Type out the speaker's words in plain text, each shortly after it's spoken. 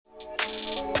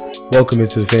Welcome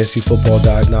into the Fantasy Football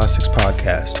Diagnostics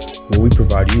Podcast, where we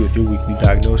provide you with your weekly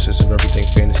diagnosis of everything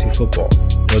fantasy football.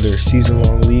 Whether it's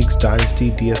season-long leagues,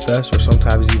 dynasty, DFS, or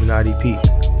sometimes even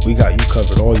IDP, we got you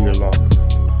covered all year long.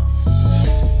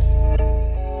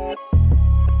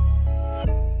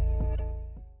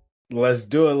 Let's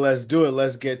do it.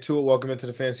 Let's get to it. Welcome into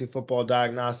the Fantasy Football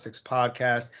Diagnostics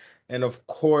Podcast. And of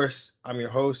course, I'm your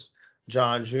host,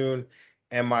 John June,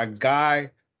 and my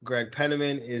guy, Greg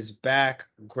Penniman, is back.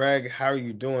 Greg, how are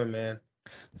you doing, man?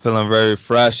 Feeling very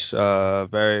fresh,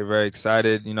 very, very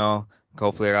excited,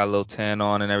 hopefully I got a little tan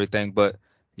on and everything, but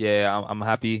yeah, I'm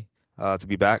happy to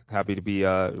be back, happy to be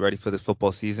ready for this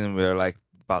football season. We're like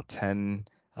about 10,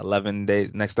 11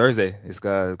 days, next Thursday it's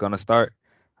going to start.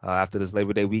 After this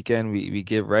Labor Day weekend, we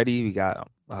get ready. We got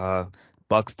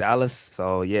Bucks Dallas,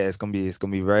 so yeah, it's gonna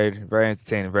be very, very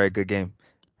entertaining, very good game,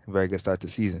 very good start to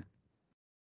the season.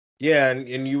 Yeah,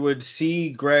 and you would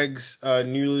see Greg's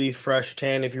newly fresh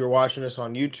tan if you're watching us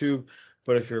on YouTube.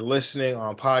 But if you're listening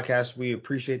on podcast, we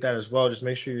appreciate that as well. Just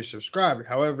make sure you're subscribed,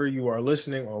 however you are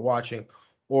listening or watching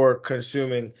or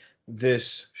consuming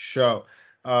this show.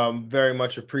 Very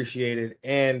much appreciated.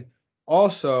 And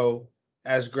also,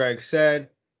 as Greg said,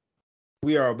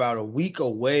 we are about a week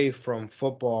away from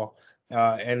football.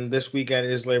 And this weekend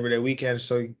is Labor Day weekend,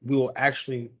 so we will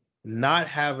actually not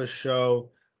have a show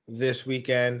this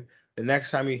weekend. The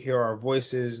next time you hear our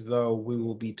voices, though, we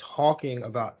will be talking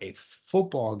about a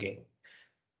football game.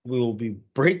 We will be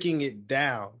breaking it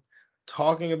down,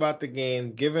 talking about the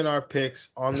game, giving our picks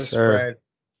on the Yes, sir. spread,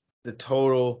 the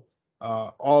total,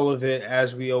 all of it,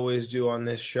 as we always do on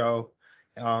this show.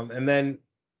 And then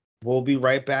we'll be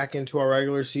right back into our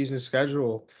regular season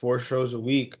schedule, 4 shows a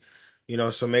week.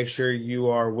 So make sure you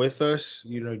are with us.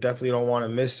 Definitely don't want to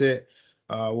miss it.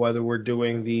 Whether we're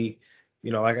doing the,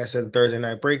 like I said, Thursday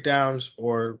night breakdowns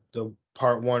or the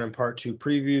part 1 and part 2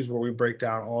 previews where we break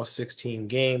down all 16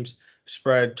 games,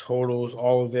 spread, totals,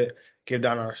 all of it, give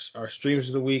down our streams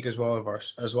of the week as well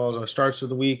as our starts of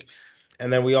the week.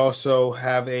 And then we also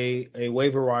have a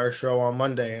waiver wire show on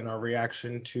Monday and our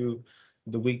reaction to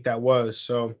the week that was.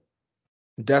 So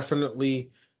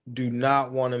definitely do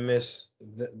not want to miss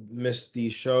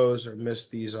these shows or miss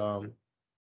these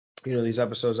these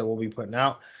episodes that we'll be putting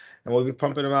out, and we'll be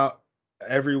pumping them out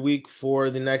every week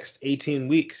for the next 18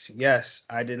 weeks. Yes,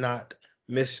 I did not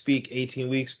misspeak, 18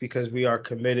 weeks, because we are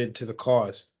committed to the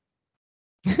cause.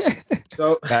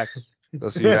 So Facts.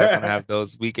 Those of you that are gonna have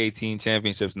those week 18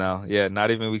 championships now. Yeah,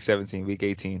 not even week 17, week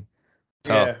 18.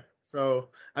 Tough. yeah. So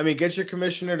I mean, get your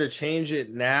commissioner to change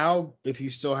it now if you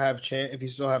still have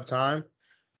time.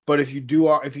 But if you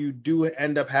do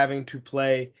end up having to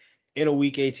play in a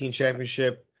Week 18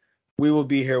 championship, we will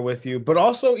be here with you. But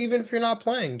also, even if you're not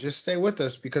playing, just stay with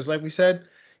us, because like we said,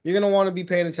 you're going to want to be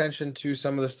paying attention to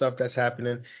some of the stuff that's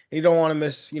happening. And you don't want to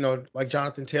miss, like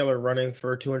Jonathan Taylor running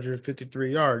for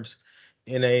 253 yards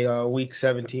in a Week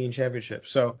 17 championship.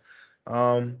 So,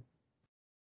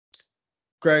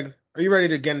 Greg, are you ready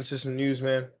to get into some news,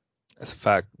 man? That's a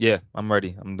fact. Yeah, I'm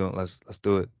ready. Let's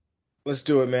do it. Let's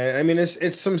do it, man. I mean,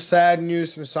 it's some sad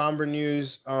news, some somber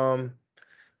news.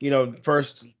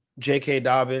 First, J.K.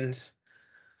 Dobbins,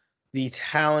 the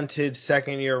talented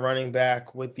second-year running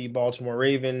back with the Baltimore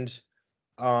Ravens,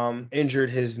 injured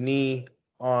his knee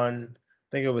on, I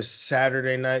think it was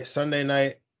Saturday night,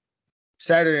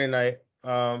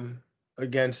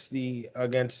 against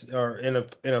in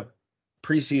a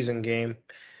preseason game,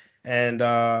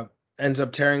 and ends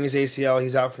up tearing his ACL.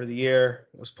 He's out for the year.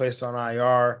 Was placed on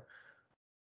IR.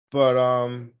 But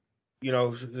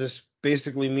this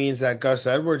basically means that Gus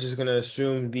Edwards is going to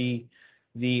assume the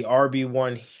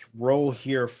RB1 role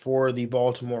here for the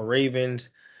Baltimore Ravens.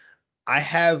 I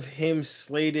have him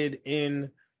slated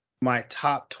in my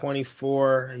top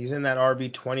 24. He's in that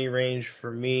RB20 range for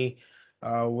me,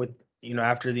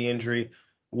 after the injury.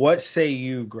 What say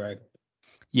you, Greg?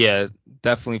 Yeah,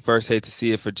 definitely first hate to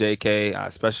see it for JK,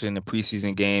 especially in the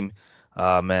preseason game.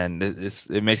 Man,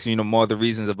 it makes me know more the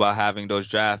reasons about having those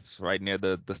drafts right near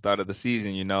the start of the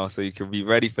season, so you can be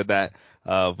ready for that.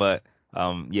 But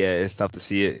yeah, it's tough to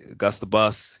see it. Gus the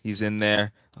Bus, he's in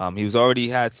there. He was already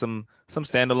had some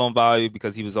standalone value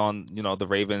because he was on, the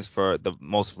Ravens for the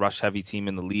most rush heavy team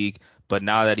in the league. But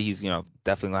now that he's,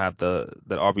 definitely gonna have the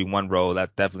RB1 role,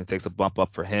 that definitely takes a bump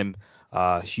up for him.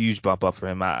 Huge bump up for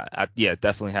him. Yeah,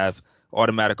 definitely have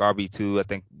automatic RB2, I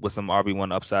think, with some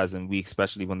RB1 upsides in week,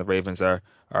 especially when the Ravens are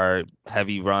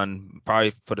heavy run,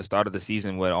 probably for the start of the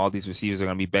season when all these receivers are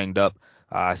going to be banged up.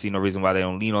 I see no reason why they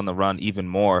don't lean on the run even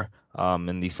more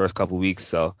in these first couple weeks.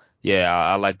 So, yeah,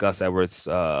 I like Gus Edwards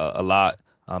a lot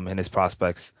in his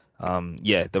prospects.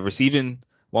 Yeah, the receiving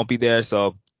won't be there,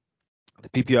 so The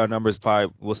PPR numbers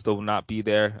probably will still not be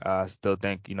there. I still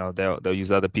think, they'll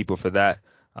use other people for that.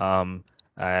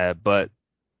 But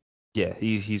yeah,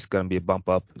 he's gonna be a bump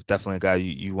up. He's definitely a guy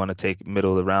you want to take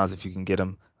middle of the rounds if you can get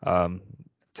him.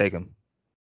 Take him.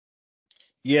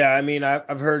 Yeah, I mean,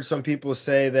 I've heard some people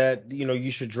say that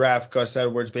you should draft Gus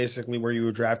Edwards basically where you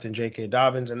were drafting J.K.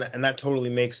 Dobbins, and that totally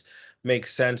makes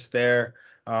sense there.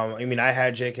 I mean, I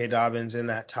had J.K. Dobbins in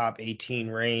that top 18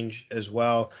 range as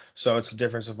well, so it's a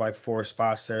difference of like 4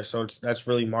 spots there. So that's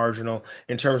really marginal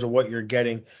in terms of what you're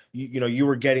getting. You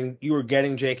were getting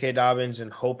J.K. Dobbins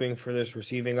and hoping for this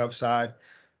receiving upside.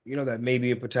 That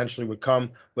maybe it potentially would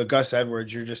come. With Gus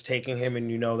Edwards, you're just taking him, and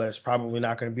you know that it's probably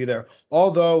not going to be there.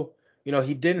 Although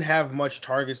he didn't have much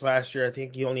targets last year. I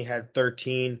think he only had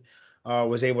 13,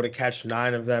 was able to catch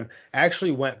 9 of them.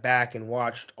 Actually went back and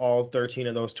watched all 13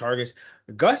 of those targets.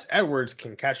 Gus Edwards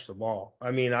can catch the ball. I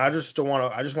mean, I just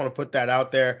want to put that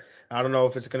out there. I don't know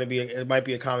if it might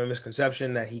be a common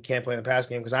misconception that he can't play in the pass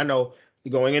game, because I know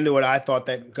going into it, I thought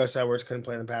that Gus Edwards couldn't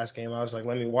play in the pass game. I was like,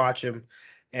 let me watch him.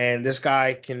 And this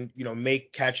guy can,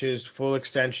 make catches, full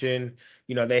extension.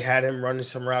 They had him running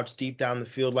some routes deep down the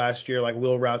field last year, like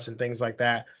wheel routes and things like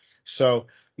that. So,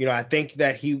 I think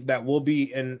that will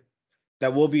be an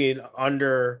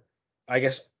under, I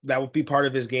guess that would be part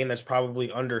of his game that's probably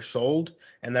undersold,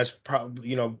 and that's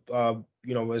probably,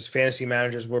 as fantasy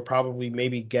managers, we're probably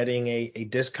maybe getting a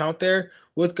discount there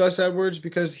with Gus Edwards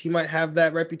because he might have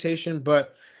that reputation,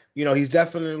 but he's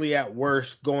definitely at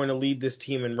worst going to lead this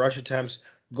team in rush attempts,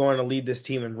 going to lead this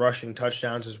team in rushing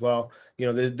touchdowns as well.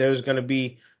 There's going to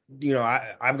be,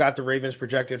 I've got the Ravens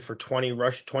projected for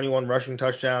 21 rushing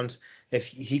touchdowns. If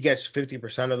he gets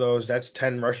 50% of those, that's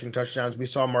 10 rushing touchdowns. We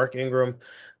saw Mark Ingram,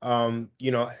 have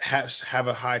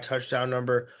a high touchdown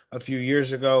number a few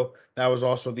years ago. That was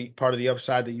also the part of the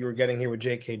upside that you were getting here with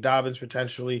J.K. Dobbins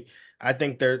potentially. I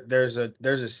think there's a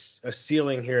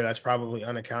ceiling here that's probably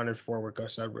unaccounted for with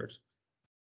Gus Edwards.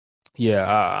 Yeah,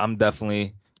 I'm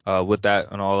definitely with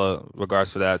that in all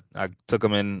regards for that. I took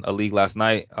him in a league last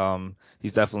night.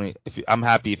 He's definitely. I'm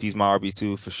happy if he's my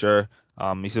RB2 for sure.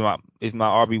 If my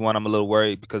RB1, I'm a little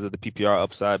worried because of the PPR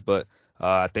upside, but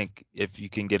I think if you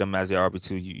can get him as your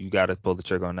RB2, you got to pull the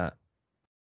trigger on that.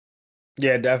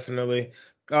 Yeah, definitely.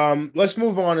 Let's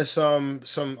move on to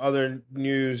some other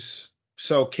news.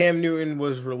 So Cam Newton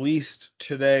was released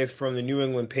today from the New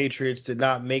England Patriots, did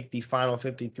not make the final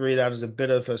 53. That is a bit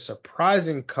of a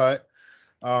surprising cut.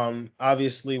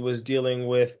 Obviously was dealing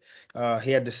with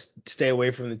he had to stay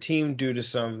away from the team due to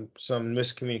some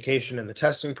miscommunication in the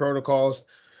testing protocols.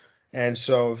 And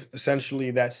so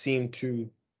essentially that seemed to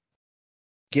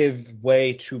give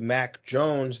way to Mac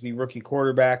Jones, the rookie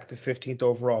quarterback, the 15th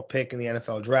overall pick in the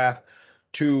NFL draft,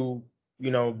 to,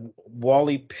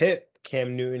 Wally Pipp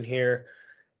Cam Newton here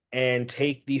and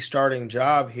take the starting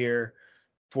job here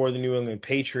for the New England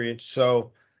Patriots.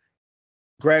 So,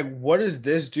 Greg, what does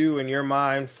this do in your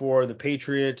mind for the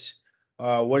Patriots?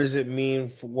 What does it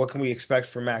mean? What can we expect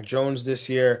for Mac Jones this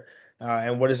year?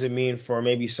 And what does it mean for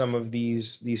maybe some of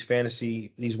these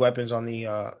weapons on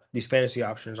these fantasy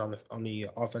options on the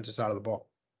offensive side of the ball?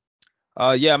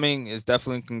 Yeah, I mean, it's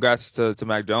definitely congrats to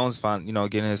Mac Jones,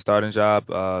 getting his starting job.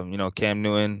 Cam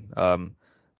Newton,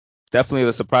 definitely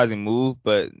a surprising move,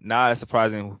 but not as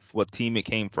surprising what team it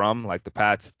came from. Like the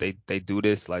Pats, they do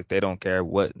this. Like they don't care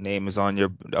what name is on your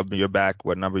back,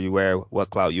 what number you wear, what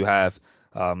clout you have.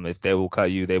 If they will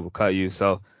cut you, they will cut you.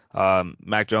 So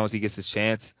Mac Jones, he gets his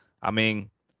chance. I mean,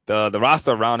 the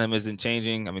roster around him isn't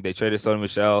changing. I mean, they traded Sony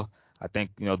Michel. I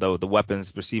think the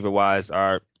weapons receiver wise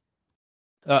are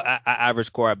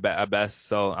average core at best.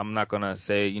 So I'm not gonna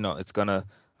say it's gonna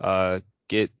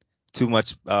get too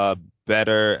much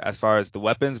better as far as the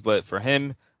weapons, but for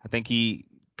him, I think he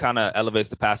kind of elevates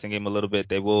the passing game a little bit.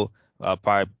 They will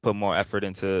probably put more effort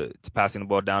into passing the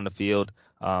ball down the field.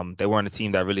 They weren't a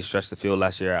team that really stretched the field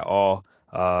last year at all.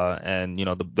 And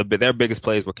their biggest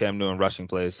plays were Cam Newton rushing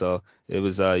plays. So it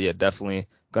was definitely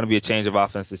going to be a change of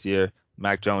offense this year.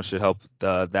 Mac Jones should help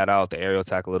that out, the aerial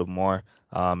attack a little more.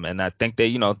 And I think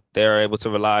they're able to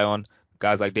rely on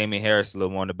guys like Damian Harris a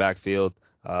little more in the backfield.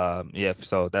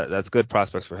 So that's good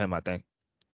prospects for him, I think.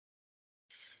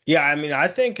 Yeah, I mean, I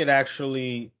think it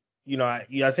actually,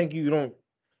 I think you don't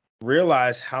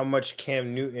realize how much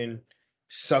Cam Newton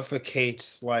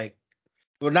suffocates, like,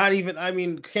 well, not even. I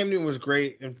mean, Cam Newton was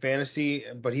great in fantasy,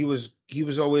 but he was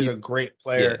always He a great Yeah,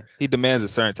 player. he demands a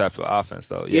certain type of offense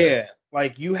though. Yeah. Yeah,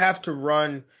 like you have to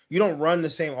run. You don't run the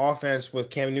same offense with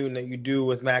Cam Newton that you do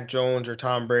with Mac Jones or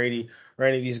Tom Brady or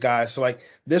any of these guys. So like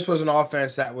this was an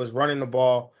offense that was running the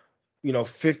ball,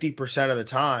 50% of the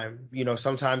time,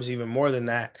 sometimes even more than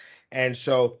that. And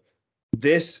so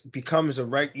this becomes Josh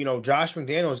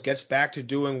McDaniels gets back to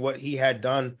doing what he had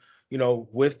done,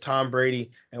 with Tom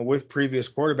Brady and with previous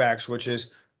quarterbacks, which is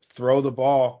throw the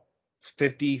ball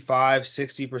 55,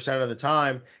 60% of the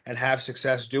time and have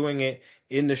success doing it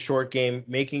in the short game,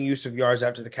 making use of yards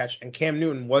after the catch. And Cam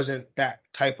Newton wasn't that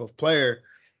type of player,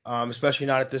 especially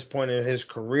not at this point in his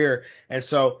career. And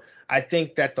so I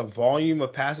think that the volume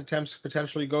of pass attempts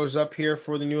potentially goes up here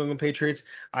for the New England Patriots.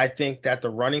 I think that the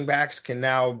running backs can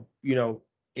now, Rushing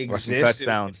exist in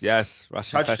touchdowns. Yes,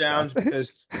 rushing touchdowns. touchdowns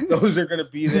because those are going to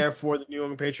be there for the New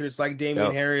England Patriots, like Damian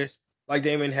Yep. Harris. Like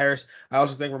Damian Harris. I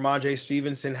also think Ramondre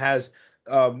Stevenson has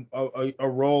a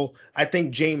role. I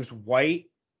think James White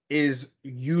is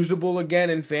usable again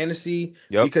in fantasy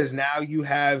Yep. because now you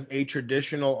have a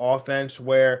traditional offense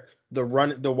where the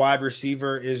wide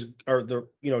receiver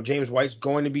James White's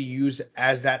going to be used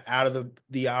as that out of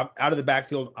the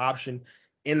backfield option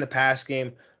in the pass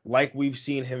game, like we've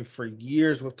seen him for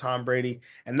years with Tom Brady,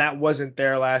 and that wasn't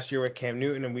there last year with Cam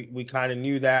Newton, and we kind of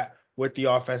knew that with the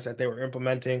offense that they were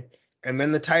implementing. And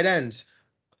then the tight ends,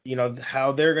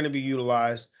 how they're going to be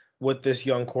utilized with this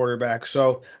young quarterback.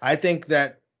 So I think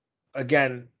that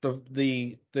again,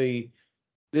 it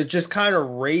just kind of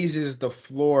raises the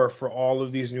floor for all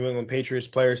of these New England Patriots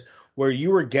players where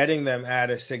you were getting them at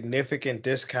a significant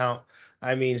discount.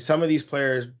 I mean, some of these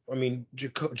players,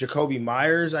 Jacoby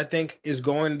Myers, I think is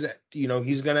going to,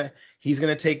 he's going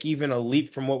to take even a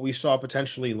leap from what we saw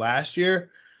potentially last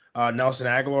year. Nelson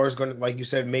Aguilar is going to, like you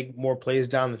said, make more plays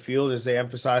down the field as they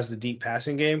emphasize the deep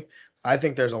passing game. I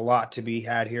think there's a lot to be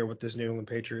had here with this New England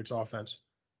Patriots offense.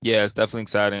 Yeah, it's definitely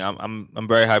exciting. I'm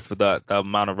very hyped for the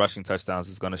amount of rushing touchdowns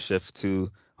is going to shift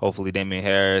to hopefully Damian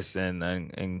Harris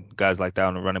and guys like that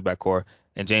on the running back core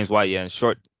and James White. Yeah,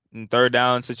 in third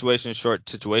down situation, short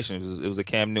situation, it was a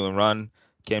Cam Newton run.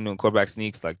 Cam Newton quarterback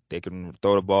sneaks, like they can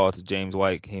throw the ball to James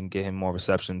White, get him more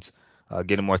receptions,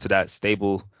 get him more to that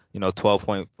stable, 12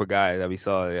 point per guy that we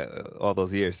saw all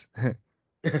those years.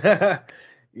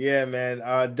 Yeah,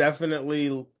 man.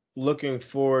 Definitely looking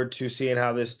forward to seeing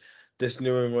how this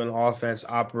New England offense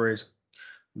operates.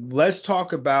 Let's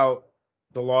talk about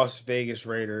the Las Vegas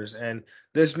Raiders, and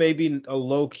this may be a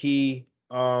low key,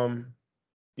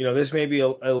 this may be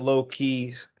a low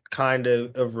key kind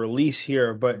of release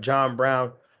here, but John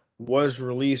Brown was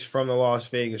released from the Las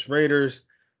Vegas Raiders.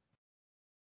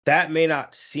 That may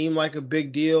not seem like a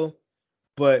big deal,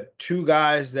 but two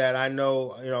guys that I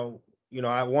know,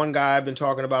 one guy I've been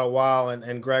talking about a while,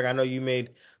 and Greg, I know you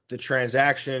made the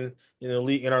transaction in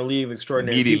our league of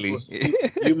extraordinary Immediately.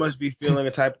 people. So you must be feeling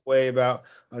a type of way about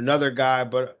another guy,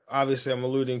 but obviously I'm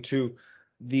alluding to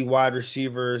the wide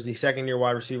receivers, the second-year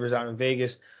wide receivers out in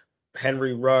Vegas,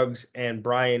 Henry Ruggs and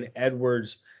Bryan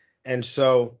Edwards. And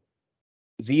so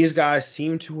these guys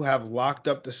seem to have locked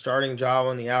up the starting job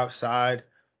on the outside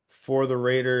for the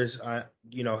Raiders.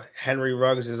 Henry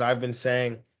Ruggs, as I've been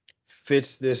saying,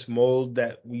 fits this mold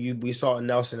that we saw in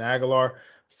Nelson Aguilar,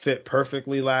 fit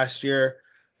perfectly last year,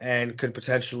 and could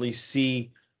potentially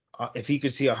see if he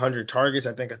could see 100 targets.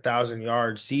 I think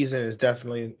 1,000-yard season is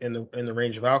definitely in the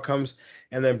range of outcomes.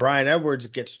 And then Bryan Edwards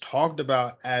gets talked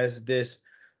about as this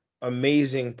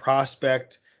amazing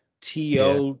prospect.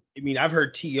 Yeah. I mean, I've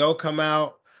heard T.O. come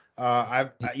out.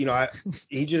 I've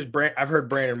heard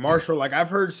Brandon Marshall. Like I've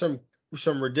heard some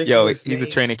Yo, ridiculous he's a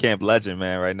names. training camp legend,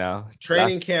 man, right now.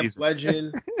 Training Last camp season.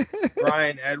 legend,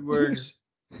 Bryan Edwards,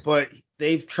 but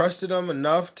they've trusted him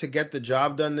enough to get the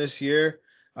job done this year.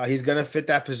 He's gonna fit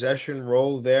that possession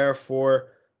role there for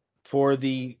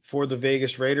the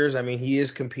Vegas Raiders. I mean, he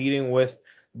is competing with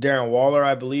Darren Waller,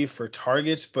 I believe, for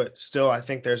targets, but still, I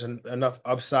think there's enough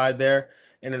upside there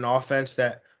in an offense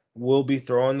that will be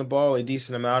throwing the ball a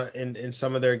decent amount in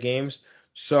some of their games.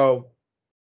 So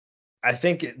I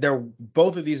think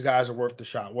both of these guys are worth the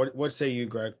shot. What say you,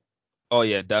 Greg? Oh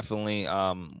yeah, definitely.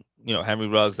 Henry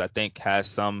Ruggs I think has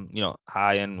some,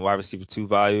 high end wide receiver two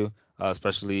value,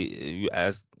 especially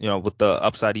as with the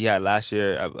upside he had last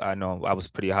year. I know I was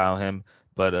pretty high on him,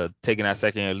 but taking that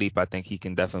second year leap, I think he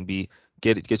can definitely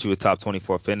get you a top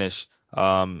 24 finish.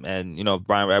 And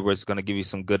Bryan Edwards is gonna give you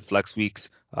some good flex weeks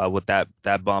with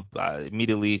that bump.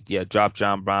 Immediately, yeah, dropped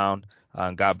John Brown,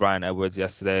 got Bryan Edwards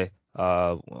yesterday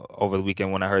over the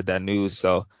weekend when I heard that news.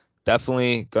 So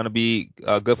definitely gonna be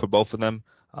good for both of them.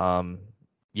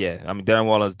 Yeah, I mean Darren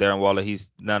Waller is Darren Waller. He's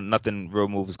nothing real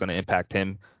move is gonna impact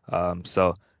him.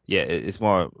 So yeah, it's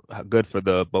more good for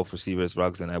the both receivers,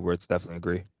 Ruggs and Edwards. Definitely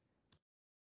agree.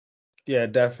 Yeah,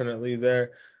 definitely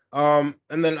there. And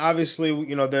then obviously,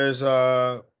 there's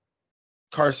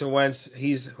Carson Wentz.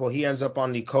 He ends up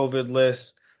on the COVID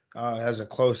list, has a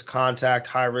close contact,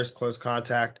 high risk close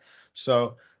contact.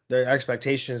 So their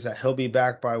expectations that he'll be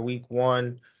back by week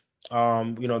 1.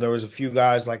 There was a few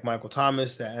guys like Michael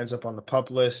Thomas that ends up on the PUP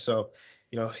list, so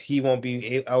he won't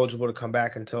be eligible to come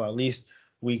back until at least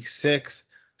week 6.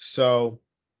 So,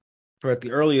 or at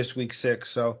the earliest week 6.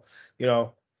 So,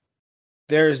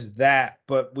 there's that.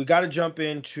 But we got to jump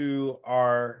into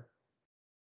our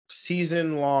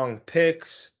season-long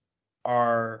picks,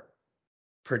 our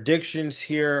predictions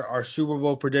here, our Super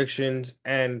Bowl predictions,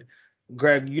 and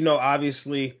Greg,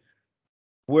 obviously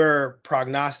we're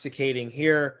prognosticating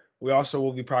here. We also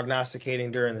will be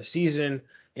prognosticating during the season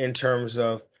in terms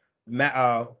of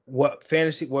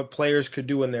what players could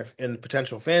do in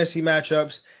potential fantasy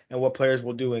matchups, and what players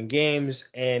will do in games,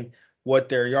 and what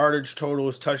their yardage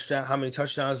totals, how many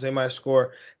touchdowns they might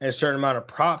score, and a certain amount of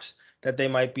props that they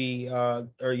might be,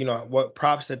 what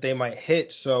props that they might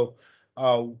hit. So,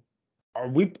 are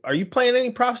you playing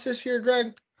any props this year,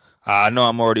 Greg? I know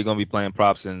I'm already going to be playing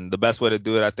props, and the best way to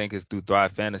do it, I think, is through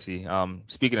Thrive Fantasy.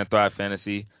 Speaking of Thrive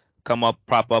Fantasy,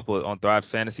 prop up on Thrive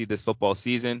Fantasy this football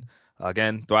season.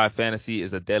 Again, Thrive Fantasy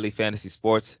is a daily fantasy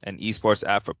sports and esports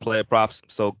app for player props.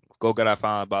 So go get our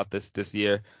find about this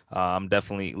year. I'm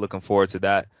definitely looking forward to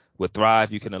that. With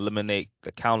Thrive, you can eliminate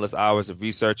the countless hours of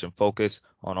research and focus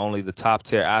on only the top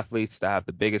tier athletes that have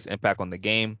the biggest impact on the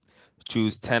game.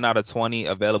 Choose 10 out of 20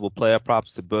 available player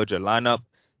props to build your lineup.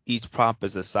 Each prop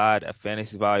is assigned a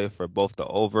fantasy value for both the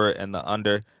over and the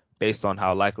under based on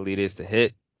how likely it is to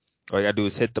hit. All you gotta do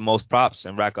is hit the most props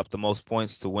and rack up the most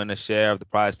points to win a share of the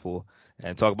prize pool.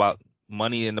 And talk about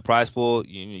money in the prize pool.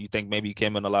 You think maybe you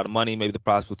came in a lot of money, maybe the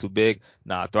prize pool too big.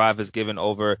 Nah, Thrive has given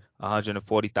over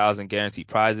 140,000 guaranteed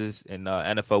prizes in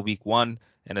NFL Week 1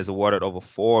 and has awarded over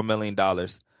 $4 million.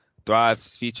 Thrive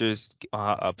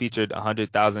featured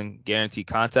 100,000 guaranteed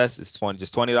contests. It's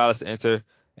just $20 to enter,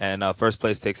 and first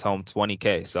place takes home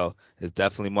 $20K. So it's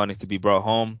definitely money to be brought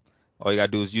home. All you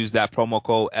gotta do is use that promo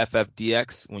code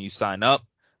FFDX when you sign up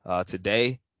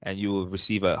today, and you will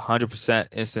receive a 100%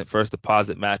 instant first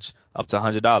deposit match up to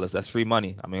 $100. That's free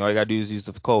money. I mean, all you gotta do is use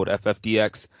the code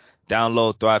FFDX.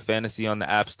 Download Thrive Fantasy on the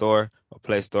App Store or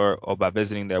Play Store, or by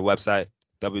visiting their website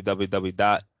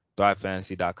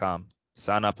www.thrivefantasy.com.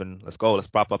 Sign up and let's go. Let's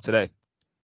prop up today.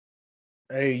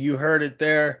 Hey, you heard it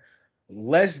there.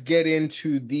 Let's get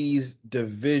into these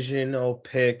divisional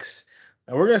picks.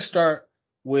 And we're going to start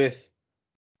with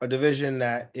a division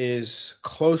that is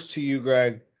close to you,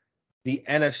 Greg, the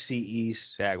NFC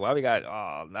East. Dag, why we got,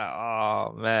 oh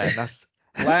man, that's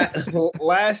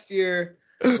last year,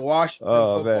 the Washington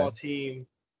football team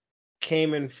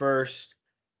came in first,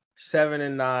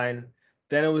 7-9.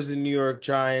 Then it was the New York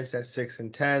Giants at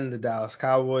 6-10, the Dallas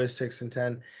Cowboys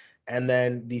 6-10, and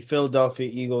then the Philadelphia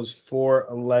Eagles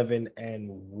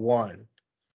 4-11-1.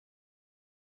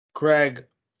 Greg,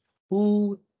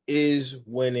 who is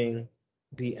winning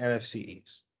the NFC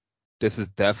East? This is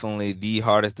definitely the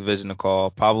hardest division to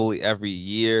call, probably every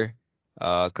year,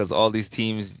 because all these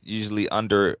teams usually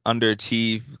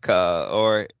underachieve,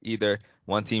 or either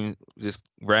one team just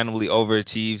randomly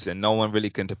overachieves and no one really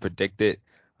can predict it.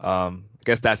 I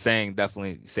guess that saying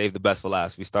definitely save the best for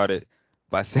last. We started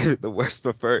by saving the worst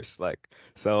for first, it's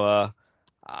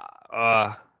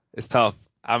tough.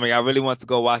 I mean, I really want to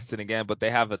go Washington again, but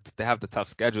they have the tough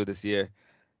schedule this year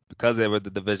because they were the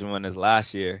division winners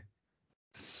last year.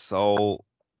 So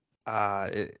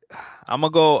I'm gonna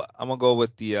go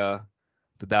with the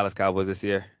Dallas Cowboys this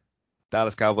year.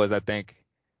 Dallas Cowboys, I think,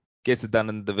 gets it done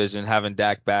in the division. Having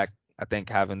Dak back, I think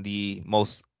having the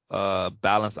most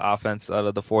balanced offense out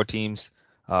of the 4 teams.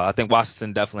 I think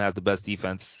Washington definitely has the best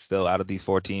defense still out of these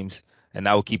 4 teams, and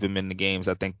that will keep them in the games.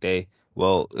 I think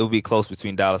it'll be close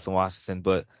between Dallas and Washington,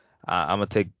 but I'm gonna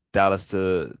take Dallas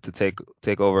to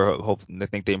take over. Hope I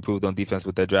think they improved on defense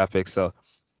with their draft picks. So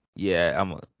yeah,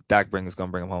 Dak is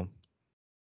gonna bring them home.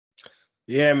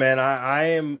 Yeah, man,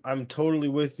 I'm totally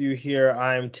with you here.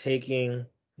 I'm taking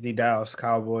the Dallas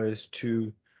Cowboys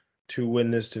to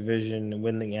win this division and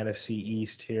win the NFC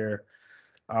East here.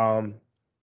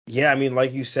 Yeah, I mean,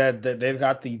 like you said, that they've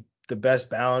got the best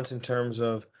balance in terms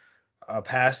of a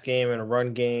pass game and a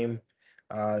run game.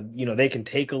 They can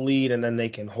take a lead and then they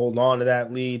can hold on to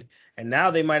that lead. And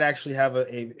now they might actually have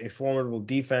a formidable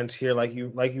defense here, like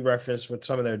you referenced with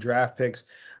some of their draft picks.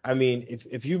 I mean,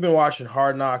 if you've been watching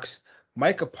Hard Knocks,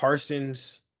 Micah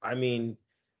Parsons, I mean,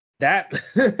 that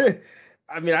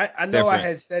I mean, I know different. I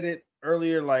had said it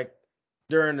earlier, like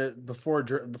before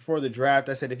the draft.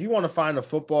 I said if you want to find a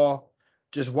football,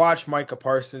 just watch Micah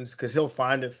Parsons because he'll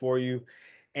find it for you.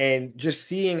 And just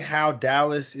seeing how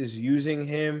Dallas is using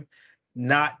him,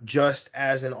 not just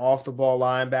as an off the ball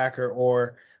linebacker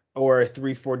or a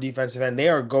 3-4 defensive end, they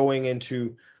are going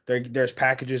into There's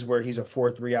packages where he's a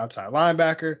 4-3 outside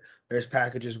linebacker. There's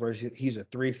packages where he's a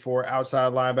 3-4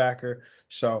 outside linebacker.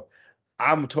 So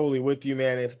I'm totally with you,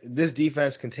 man. If this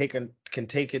defense can take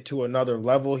it to another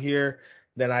level here,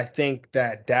 then I think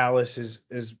that Dallas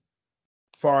is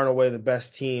far and away the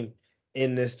best team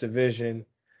in this division.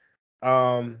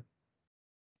 Let's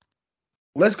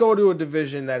go to a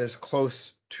division that is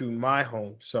close to my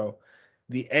home. So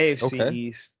the AFC Okay.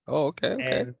 East. Oh, okay.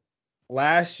 And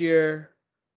last year,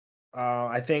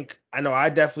 I know I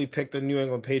definitely picked the New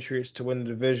England Patriots to win the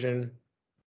division.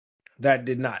 That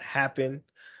did not happen.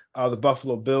 The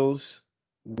Buffalo Bills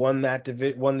won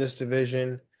this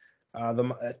division.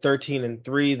 The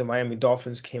 13-3. The Miami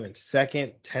Dolphins came in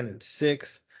second,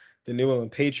 10-6. The New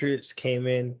England Patriots came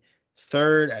in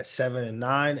third at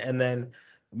 7-9, and then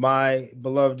my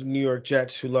beloved New York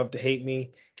Jets, who love to hate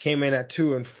me, came in at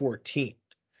 2-14.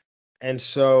 And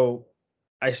so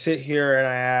I sit here and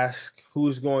I ask,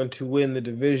 who's going to win the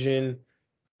division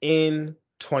in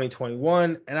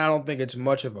 2021? And I don't think it's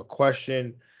much of a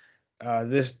question.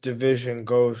 This division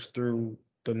goes through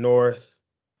the North.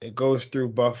 It goes through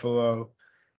Buffalo,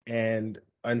 and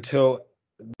until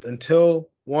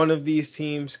one of these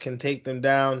teams can take them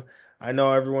down, I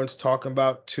know everyone's talking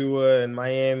about Tua and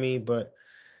Miami, but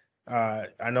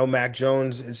I know Mac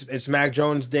Jones. It's Mac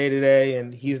Jones day today,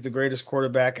 and he's the greatest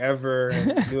quarterback ever.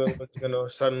 And New England's gonna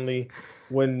suddenly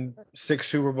win 6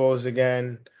 Super Bowls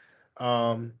again.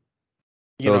 Bills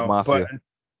Mafia.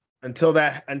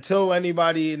 But until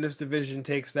anybody in this division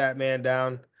takes that man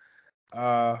down,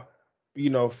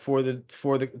 for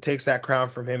the takes that crown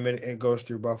from him, it goes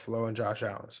through Buffalo and Josh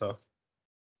Allen. So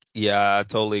Yeah, I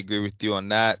totally agree with you on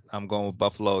that. I'm going with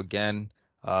Buffalo again.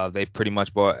 They pretty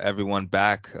much brought everyone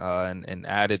back and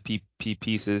added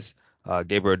pieces.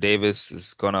 Gabriel Davis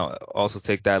is going to also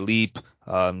take that leap.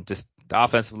 Just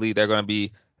offensively, they're going to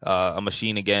be a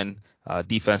machine again.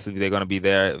 Defensively, they're going to be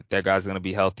there. Their guys are going to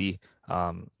be healthy.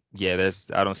 I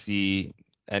don't see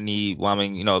any. Well, I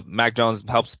mean, Mac Jones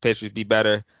helps Patriots be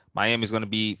better. Miami's going to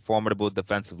be formidable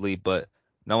defensively, but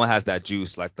no one has that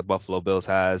juice like the Buffalo Bills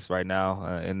has right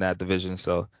now in that division.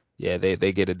 So yeah,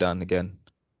 they get it done again.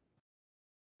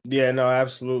 yeah, no,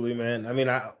 absolutely, man. I mean,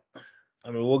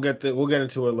 we'll get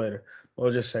into it later.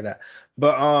 We'll just say that.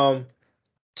 But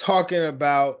talking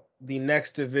about the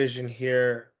next division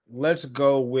here, let's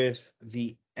go with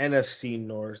the NFC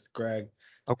North, Greg.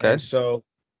 Okay. And so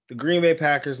the Green Bay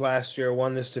Packers last year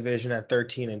won this division at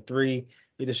 13-3.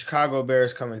 The Chicago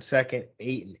Bears come in second,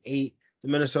 8-8. The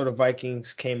Minnesota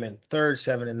Vikings came in third,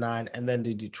 7-9, and then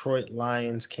the Detroit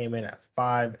Lions came in at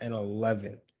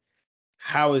 5-11.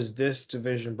 How is this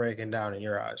division breaking down in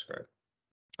your eyes, Greg?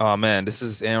 Oh man, this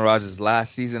is Aaron Rodgers'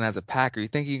 last season as a Packer. You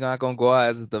think he's not gonna go out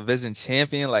as a division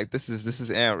champion? Like this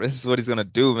is Aaron. This is what he's gonna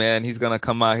do, man. He's gonna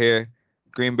come out here,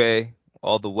 Green Bay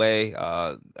all the way.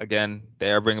 Again,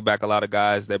 they are bringing back a lot of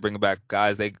guys. They're bringing back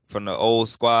guys they from the old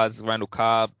squads. Randall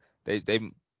Cobb. They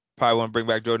probably want to bring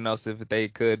back Jordan Nelson if they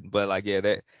could, but like yeah,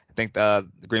 I think the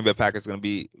Green Bay Packers are gonna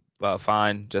be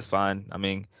fine, just fine. I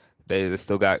mean, they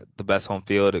still got the best home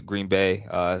field at Green Bay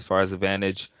as far as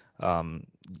advantage. Um,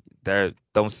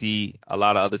 don't see a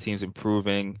lot of other teams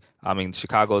improving. I mean,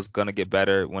 Chicago's gonna get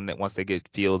better once they get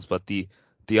Fields, but the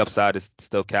upside is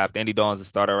still capped. Andy Dalton's a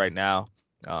starter right now.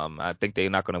 I think they're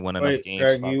not gonna win enough Wait,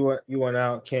 games. Greg, you went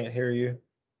out. Can't hear you.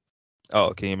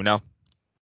 Oh, can you hear me now?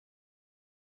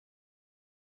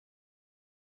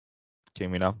 Can you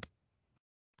hear me now?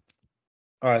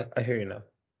 All right, I hear you now.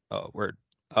 Oh, word.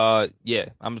 Yeah,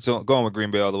 I'm still going with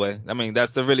Green Bay all the way. I mean,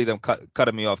 that's really them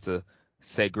cutting me off to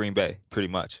say Green Bay, pretty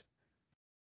much.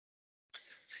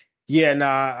 Yeah, nah,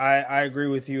 I agree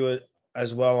with you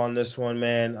as well on this one,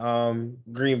 man.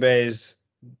 Green Bay's,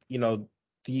 you know,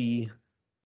 the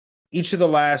each of the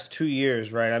last 2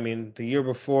 years, right? I mean, the year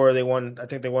before I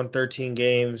think they won 13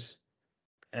 games,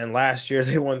 and last year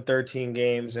they won 13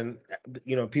 games, and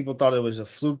people thought it was a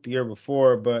fluke the year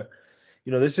before, but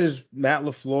this is Matt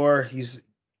LaFleur. He's,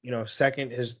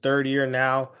 his third year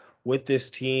now with this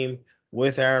team,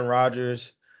 with Aaron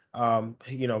Rodgers. Aaron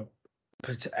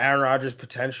Rodgers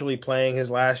potentially playing his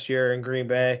last year in Green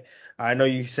Bay. I know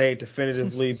you say it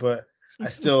definitively, but I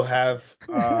still have,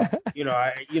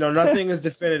 nothing is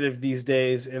definitive these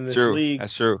days in this True, league.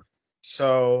 that's true.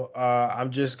 So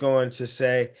I'm just going to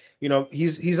say,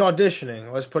 he's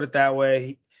auditioning. Let's put it that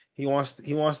way. He wants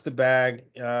the bag.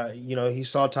 He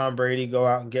saw Tom Brady go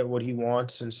out and get what he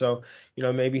wants, and so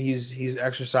maybe he's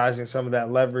exercising some of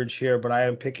that leverage here. But I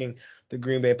am picking the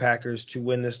Green Bay Packers to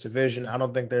win this division. I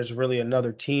don't think there's really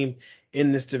another team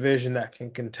in this division that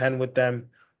can contend with them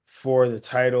for the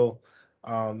title.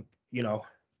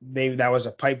 Maybe that was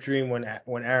a pipe dream when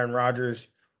Aaron Rodgers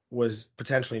was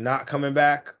potentially not coming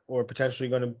back or potentially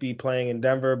going to be playing in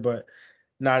Denver, but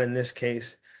not in this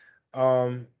case.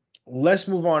 Let's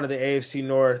move on to the AFC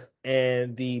North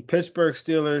and the Pittsburgh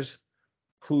Steelers,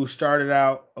 who started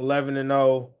out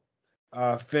 11-0,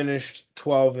 finished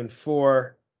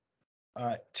 12-4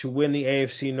 to win the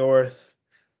AFC North.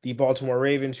 The Baltimore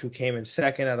Ravens, who came in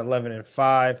second at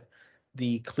 11-5.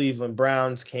 The Cleveland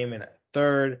Browns came in at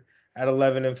third at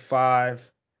 11-5.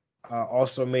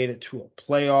 Also made it to a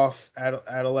playoff at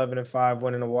 11-5,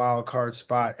 winning a wild card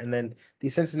spot. And then the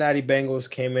Cincinnati Bengals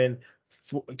came in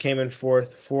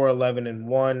fourth,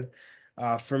 4-11-1.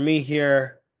 For me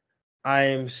here,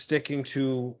 I'm sticking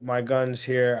to my guns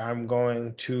here. I'm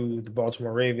going to the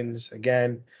Baltimore Ravens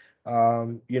again.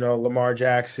 Lamar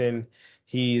Jackson,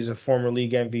 he's a former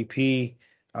league MVP.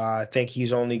 I think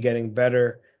he's only getting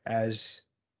better as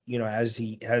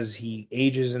he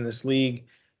ages in this league.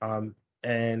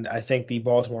 And I think the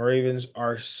Baltimore Ravens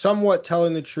are somewhat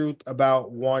telling the truth about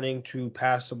wanting to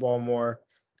pass the ball more,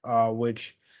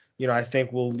 which I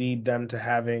think will lead them to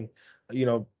having,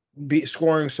 be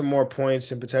scoring some more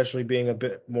points and potentially being a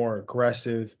bit more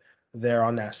aggressive there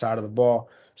on that side of the ball.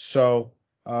 So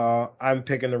I'm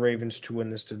picking the Ravens to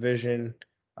win this division.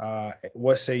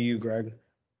 What say you, Greg?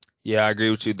 Yeah, I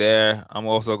agree with you there. I'm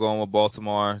also going with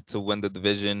Baltimore to win the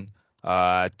division.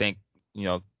 I think,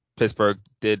 Pittsburgh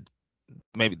did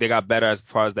maybe they got better as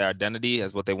far as their identity,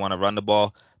 as what they want to run the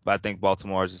ball. But I think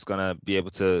Baltimore is just going to be able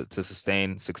to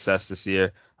sustain success this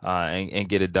year and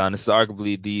get it done. This is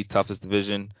arguably the toughest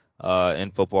division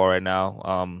in football right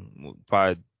now.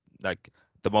 Probably like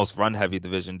the most run-heavy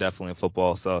division, definitely in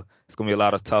football. So it's going to be a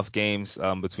lot of tough games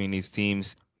between these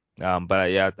teams. But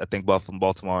I think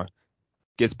Baltimore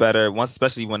gets better once,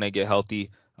 especially when they get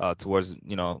healthy towards,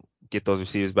 get those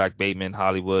receivers back, Bateman,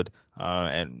 Hollywood,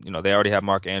 and they already have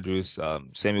Mark Andrews.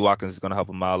 Sammy Watkins is going to help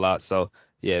them out a lot. So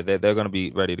yeah, they're going to be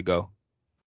ready to go.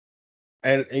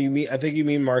 And I think you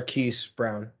mean Marquise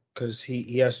Brown because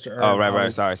he has to Oh, earn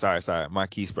right. Hollywood. Sorry.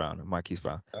 Marquise Brown.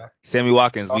 Sammy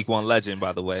Watkins, week 1 legend,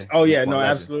 by the way. Oh yeah, Week 1 no,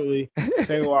 legend. absolutely.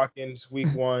 Sammy Watkins,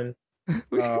 week 1,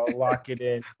 lock it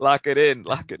in. Lock it in.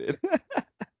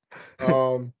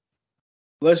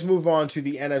 Let's move on to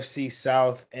the NFC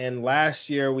South. And last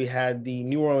year we had the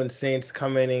New Orleans Saints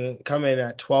come in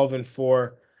at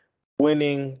 12-4,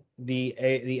 winning the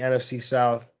NFC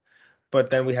South. But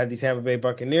then we had the Tampa Bay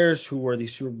Buccaneers, who were the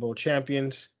Super Bowl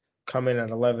champions, come in at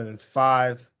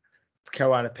 11-5. The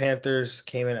Carolina Panthers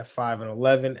came in at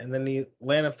 5-11, and then the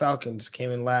Atlanta Falcons came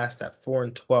in last at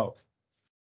 4-12.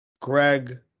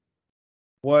 Greg,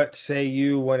 what say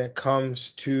you when it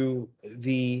comes to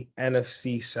the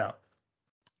NFC South?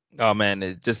 Oh man,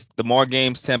 it just the more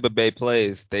games Tampa Bay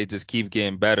plays, they just keep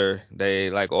getting better. They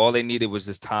all they needed was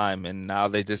just time, and now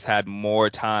they just had more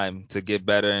time to get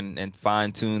better and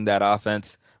fine tune that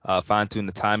offense, fine tune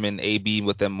the timing. AB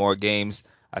with them more games.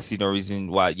 I see no reason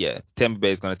why. Yeah, Tampa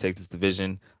Bay is going to take this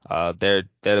division. They're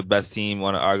the best team,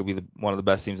 arguably one of the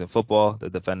best teams in football. The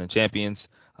defending champions.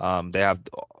 They have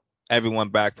everyone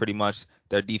back pretty much.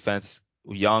 Their defense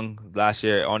young last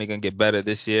year, only gonna get better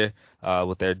this year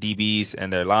with their DBs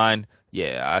and their line.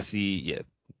 Yeah, I see. Yeah,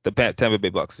 the Tampa Bay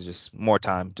Bucks is just more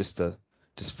time just to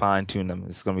fine tune them.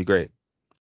 It's gonna be great.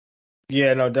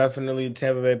 Yeah, no, definitely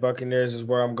Tampa Bay Buccaneers is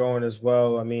where I'm going as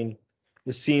well. I mean,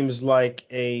 it seems like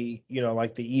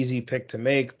like the easy pick to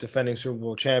make, defending Super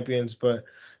Bowl champions, but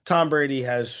Tom Brady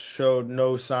has showed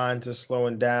no signs of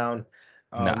slowing down.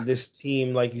 Nah. This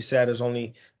team, like you said, is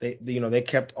only they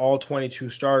kept all 22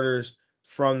 starters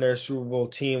from their Super Bowl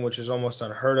team, which is almost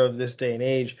unheard of this day and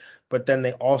age. But then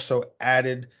they also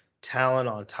added talent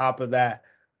on top of that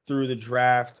through the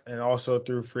draft and also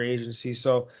through free agency.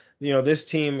 So this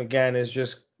team again is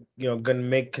just going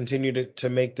to continue to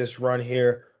make this run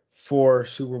here for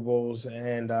Super Bowls.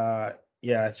 And I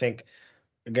think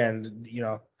again,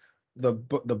 the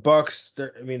Bucks,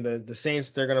 the Saints,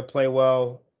 they're going to play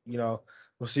well.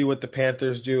 We'll see what the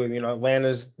Panthers do. And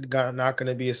Atlanta's not going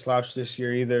to be a slouch this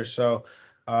year either. So,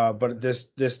 but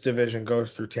this division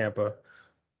goes through Tampa.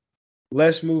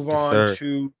 Let's move Yes, on sir.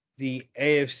 to the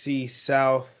AFC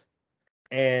South.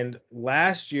 And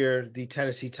last year, the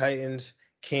Tennessee Titans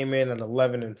came in at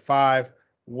 11-5,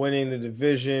 winning the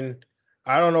division.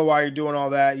 I don't know why you're doing all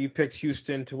that. You picked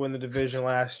Houston to win the division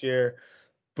last year,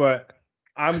 but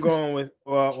I'm going with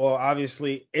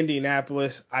obviously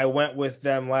Indianapolis. I went with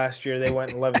them last year. They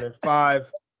went 11-5.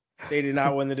 They did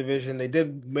not win the division. They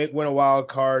did win a wild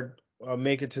card,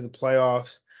 make it to the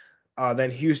playoffs.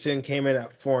 Then Houston came in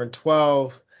at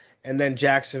 4-12, and then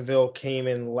Jacksonville came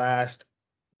in last,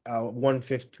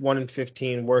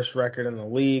 1-15, worst record in the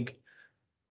league.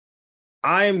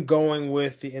 I am going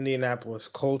with the Indianapolis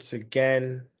Colts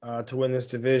again to win this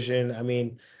division. I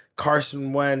mean,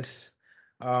 Carson Wentz,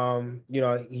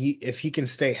 if he can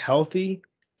stay healthy,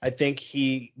 I think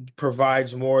he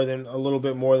provides a little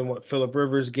bit more than what Philip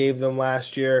Rivers gave them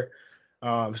last year,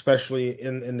 especially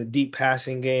in the deep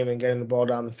passing game and getting the ball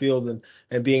down the field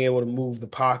and being able to move the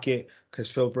pocket because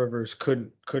Philip Rivers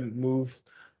couldn't move,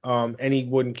 and he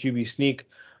wouldn't QB sneak,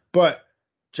 but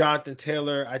Jonathan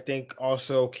Taylor, I think,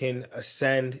 also can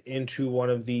ascend into one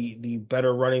of the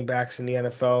better running backs in the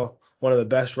NFL, one of the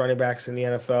best running backs in the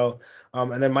NFL.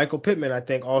 And then Michael Pittman, I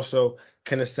think, also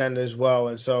can ascend as well.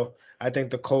 And so I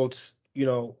think the Colts,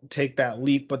 take that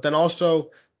leap. But then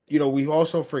also, we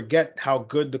also forget how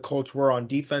good the Colts were on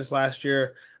defense last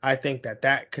year. I think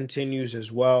that continues as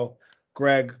well.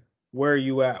 Greg, where are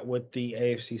you at with the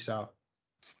AFC South?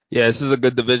 Yeah, this is a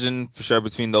good division for sure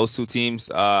between those two teams.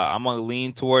 I'm gonna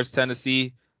lean towards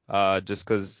Tennessee, just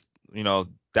because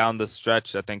down the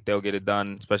stretch, I think they'll get it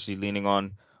done, especially leaning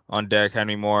on Derrick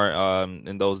Henry more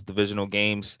in those divisional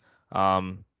games. Yeah,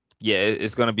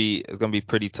 it's gonna be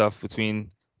pretty tough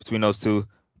between those two,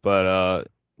 but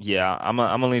yeah, I'm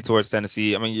gonna lean towards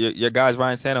Tennessee. I mean, your guy's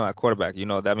Ryan Tannehill at quarterback.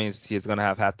 That means he's gonna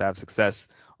have to have success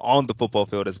on the football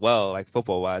field as well, like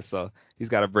football wise. So he's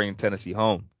got to bring Tennessee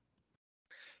home.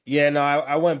 Yeah, no,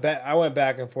 I went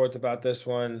back and forth about this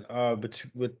one,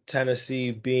 with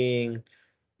Tennessee being,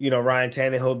 Ryan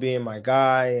Tannehill being my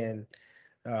guy and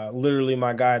literally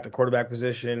my guy at the quarterback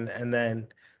position, and then,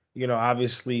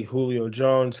 obviously Julio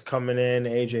Jones coming in,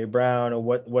 AJ Brown, and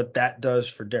what that does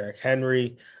for Derrick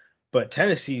Henry. But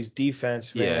Tennessee's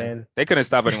defense, Yeah, man. they couldn't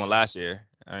stop anyone last year.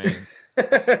 I mean,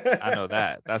 I know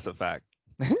that. That's a fact.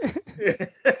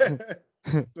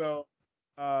 So,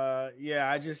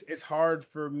 yeah, it's hard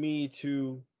for me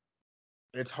to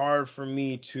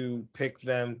pick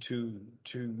them to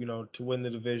win the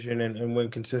division and win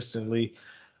consistently.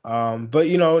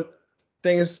 But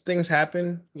things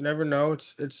happen. You never know.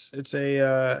 It's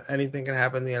a anything can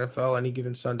happen in the NFL any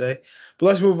given Sunday. But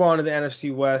let's move on to the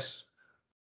NFC West.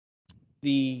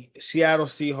 The Seattle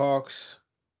Seahawks,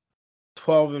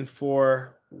 12-4,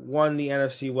 won the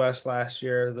NFC West last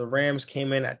year. The Rams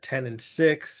came in at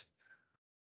 10-6.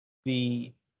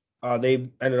 They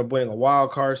ended up winning a wild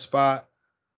card spot.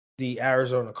 The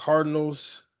Arizona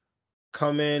Cardinals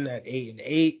come in at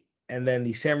 8-8, and then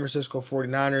the San Francisco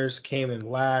 49ers came in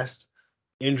last,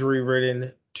 injury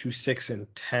ridden, to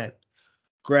 6-10.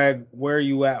 Greg, where are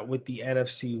you at with the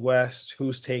NFC West?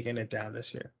 Who's taking it down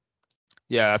this year?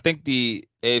 Yeah, I think the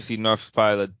AFC North is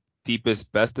probably the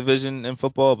deepest, best division in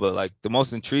football, but like the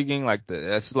most intriguing, like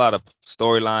there's a lot of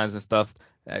storylines and stuff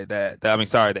I mean,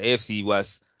 sorry, the AFC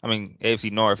West, I mean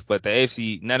AFC North, but the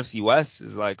AFC and NFC West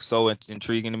is like so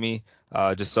intriguing to me.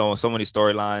 Just so many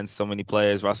storylines, so many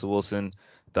players, Russell Wilson,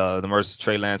 the Mercer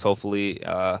Trey Lance, hopefully.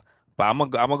 But I'm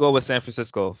gonna go with San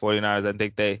Francisco 49ers. I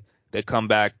think they come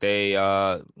back, they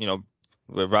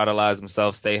revitalize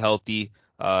themselves, stay healthy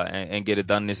and get it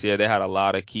done this year. They had a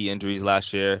lot of key injuries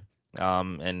last year,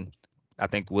 and I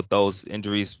think with those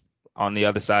injuries on the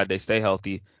other side, they stay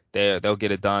healthy. They'll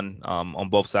get it done on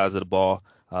both sides of the ball.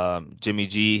 Jimmy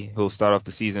G, who'll start off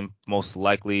the season most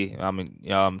likely. I mean,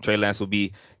 Trey Lance will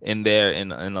be in there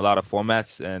in a lot of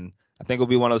formats, and I think it'll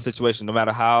be one of those situations. No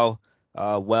matter how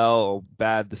well or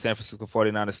bad the San Francisco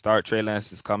 49ers start, Trey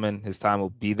Lance is coming. His time will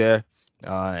be there,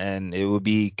 and it will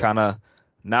be kind of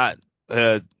not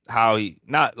how he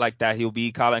not like that he'll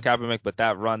be Colin Kaepernick, but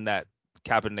that run that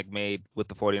Kaepernick made with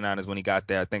the 49ers when he got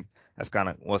there, I think that's kind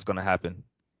of what's going to happen.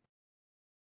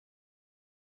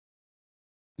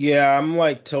 Yeah, I'm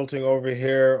like tilting over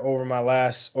here over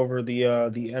the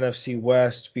NFC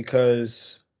West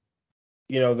because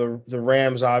the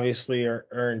Rams obviously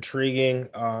are intriguing.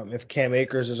 If Cam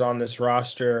Akers is on this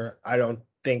roster, I don't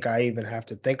think I even have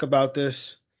to think about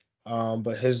this.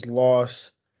 But his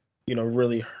loss,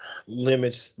 really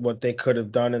limits what they could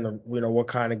have done in what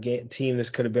kind of team this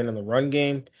could have been in the run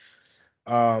game.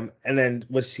 And then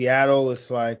with Seattle, it's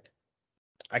like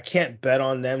I can't bet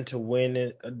on them to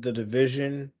win the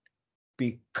division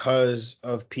because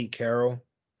of Pete Carroll.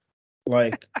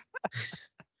 Like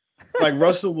like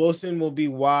Russell Wilson will be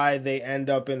why they end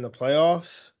up in the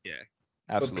playoffs, Yeah,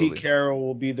 but Pete absolutely. Carroll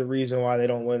will be the reason why they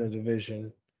don't win the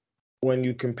division when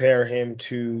you compare him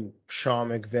to Sean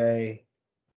McVay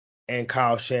and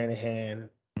Kyle Shanahan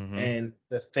Hmm. and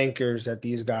the thinkers that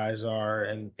these guys are,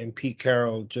 and Pete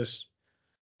Carroll just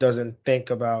doesn't think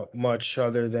about much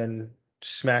other than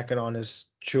smacking on his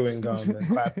chewing gum and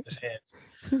clapping his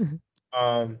hands.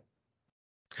 Um,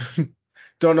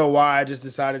 Don't know why. I just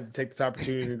decided to take this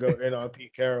opportunity to go in on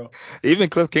Pete Carroll. Even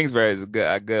Cliff Kingsbury is a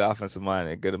good offensive mind,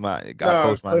 a good amount, a No,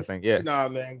 coach mind, I Cliff. think. Yeah. Nah,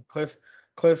 man. Cliff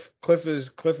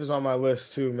is on my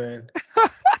list too, man.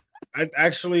 I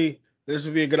actually, this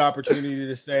would be a good opportunity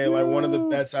to say like one of the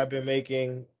bets I've been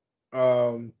making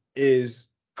is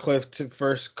Cliff to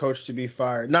first coach to be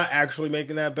fired. Not actually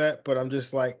making that bet, but I'm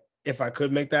just like, if I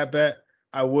could make that bet,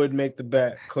 I would make the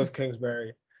bet. Cliff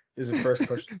Kingsbury is the first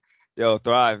coach. Yo,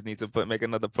 Thrive needs to make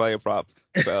another player prop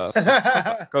coaches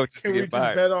to Can we get just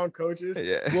fired. bet on coaches?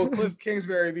 Yeah. Will Cliff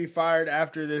Kingsbury be fired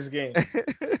after this game?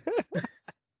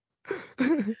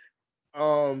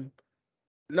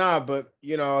 Nah, but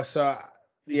so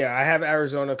yeah, I have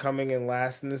Arizona coming in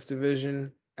last in this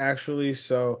division actually.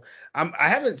 So I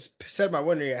haven't said my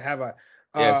winner yet, have I? Uh,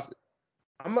 Yes.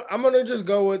 I'm just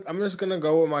gonna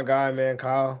go with my guy, man,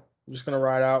 Kyle. I'm just gonna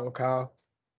ride out with Kyle.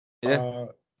 Yeah.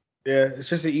 Yeah, it's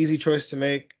just an easy choice to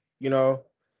make.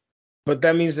 But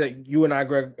that means that you and I,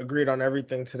 Greg, agreed on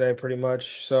everything today, pretty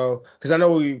much. So, because I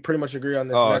know we pretty much agree on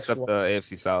this Oh, next except one. the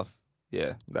AFC South.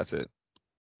 Yeah, that's it.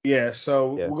 Yeah,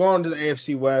 so Yeah. we're going to the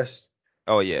AFC West.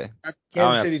 Oh yeah. I don't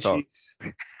Kansas have to City talk. Chiefs.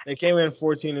 They came in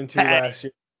 14-2 last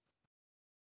year.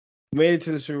 Made it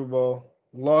to the Super Bowl.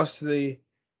 Lost to the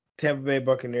Tampa Bay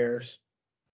Buccaneers.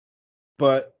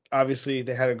 But obviously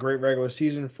they had a great regular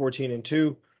season,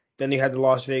 14-2. Then you had the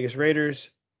Las Vegas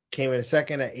Raiders, came in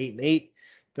second at 8-8.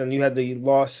 Then you had the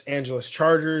Los Angeles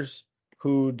Chargers,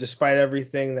 who, despite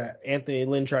everything that Anthony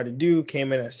Lynn tried to do,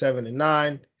 came in at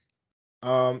 7-9.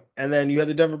 And then you had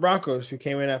the Denver Broncos, who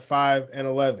came in at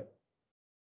 5-11.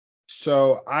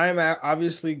 So I'm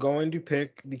obviously going to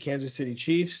pick the Kansas City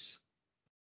Chiefs,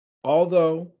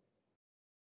 although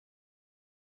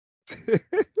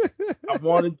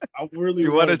I really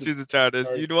You want to wanted to. choose the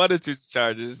Chargers. You want to choose the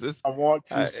Chargers. I want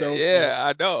to so bad. Yeah,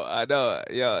 I know.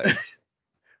 Yeah,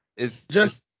 it's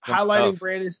Just gonna be highlighting tough.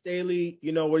 Brandon Staley,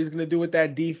 what he's gonna do with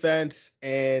that defense,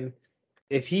 and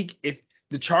if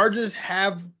the Chargers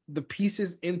have the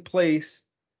pieces in place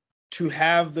to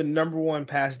have the number one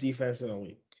pass defense in the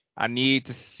league. I need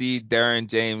to see Darren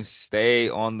James stay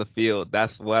on the field.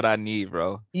 That's what I need,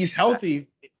 bro. He's healthy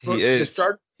for He the is.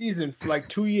 start of the season for like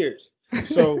 2 years.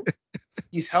 So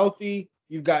he's healthy.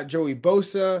 You've got Joey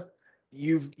Bosa.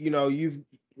 You've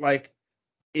like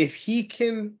if he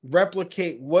can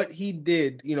replicate what he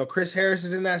did, Chris Harris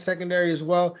is in that secondary as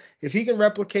well. If he can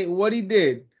replicate what he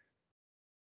did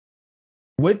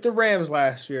with the Rams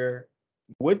last year,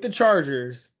 with the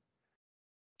Chargers,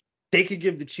 they could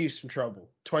give the Chiefs some trouble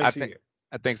twice a year.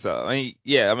 I think so. I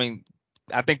mean,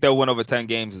 I think they'll win over 10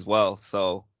 games as well.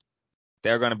 So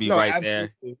they're going to be No, right there.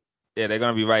 absolutely. Yeah, they're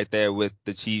going to be right there with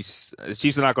the Chiefs. The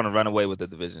Chiefs are not going to run away with the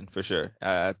division for sure.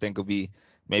 I think it'll be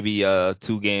maybe a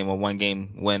 2-game or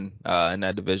 1-game win in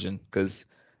that division because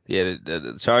yeah,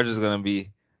 the Chargers are going to be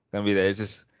there.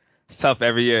 It's tough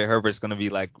every year. Herbert's going to be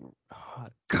like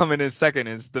coming in second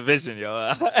in his division, yo.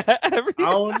 I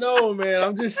don't know, man.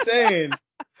 I'm just saying,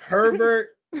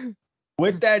 Herbert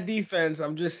with that defense.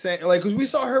 I'm just saying, like, because we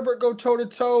saw Herbert go toe to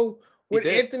toe with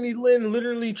Anthony Lynn,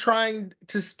 literally trying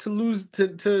to lose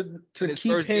to his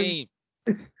keep first him. game.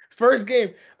 First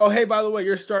game. Oh, hey, by the way,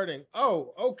 you're starting.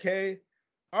 Oh, okay.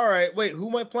 All right. Wait, who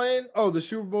am I playing? Oh, the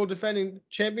Super Bowl defending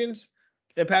champions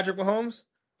and Patrick Mahomes.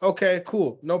 Okay,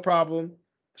 cool. No problem.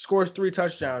 Scores 3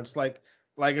 touchdowns. Like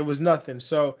it was nothing.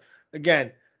 So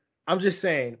again, I'm just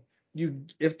saying,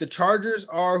 if the Chargers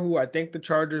are who I think the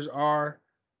Chargers are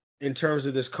in terms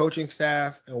of this coaching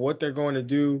staff and what they're going to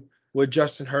do with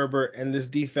Justin Herbert and this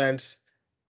defense,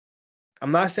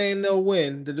 I'm not saying they'll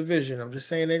win the division. I'm just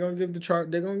saying they're gonna give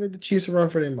the Chiefs a run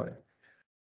for their money.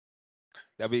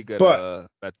 That'd be a good But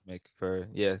bet to make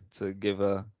to give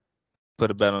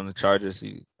put a bet on the Chargers.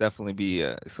 You definitely be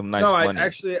some nice money.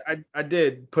 I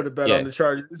did put a bet on the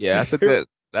Chargers. Yeah, that's a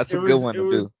good one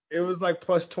to do. It was like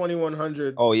plus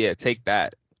 2,100. Oh yeah, take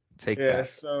that. Yeah,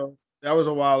 so that was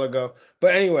a while ago.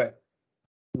 But anyway,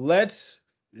 let's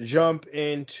jump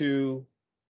into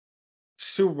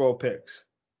Super Bowl picks,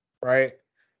 right?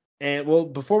 And well,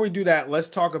 before we do that, let's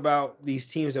talk about these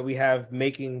teams that we have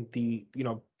making the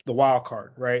wild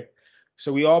card, right?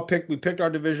 So we picked our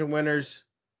division winners.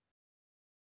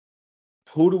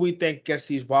 Who do we think gets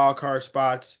these wild card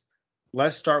spots?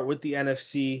 Let's start with the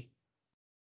NFC.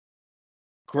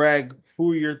 Greg,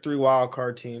 who are your 3 wild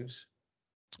card teams?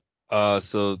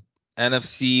 So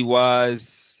NFC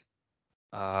wise,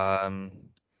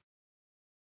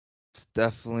 it's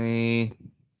definitely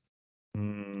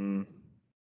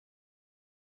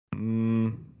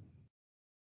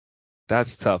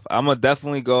that's tough. I'm gonna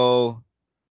definitely go.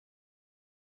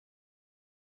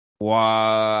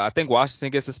 I think Washington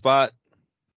gets a spot.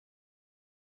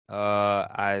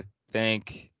 I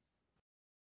think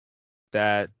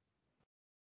that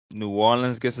New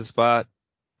Orleans gets a spot,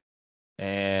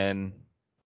 and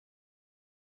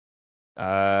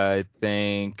I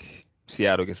think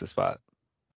Seattle gets a spot.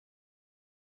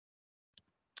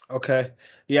 Okay.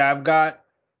 Yeah, I've got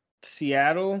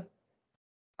Seattle.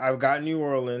 I've got New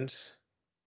Orleans,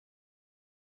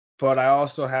 but I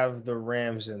also have the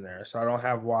Rams in there. So I don't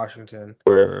have Washington.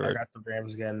 I Right. got the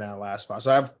Rams getting that last spot.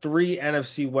 So I have three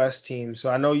NFC West teams. So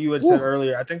I know you had said Woo.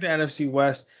 earlier, I think the NFC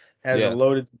West has a Yeah.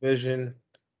 loaded division.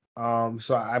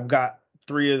 So I've got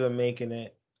three of them making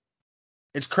it.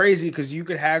 It's crazy because you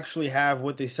could actually have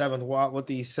with the seventh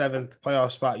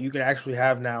playoff spot, you could actually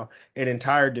have now an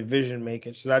entire division make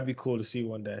it. So that'd be cool to see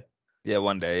one day. Yeah,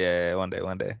 one day. Yeah, one day.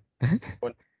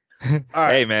 All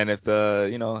right. Hey man, if the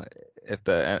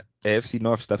AFC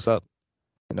North steps up,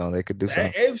 they could do The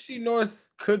something. AFC North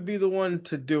could be the one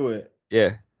to do it.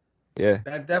 Yeah, yeah.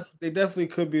 They definitely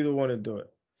could be the one to do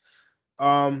it.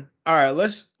 All right,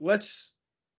 let's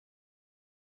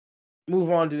move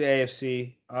on to the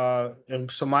AFC. And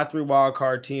so my three wild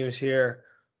card teams here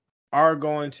are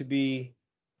going to be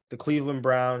the Cleveland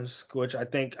Browns, which I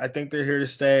think they're here to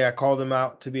stay. I called them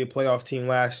out to be a playoff team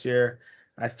last year.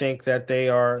 I think that they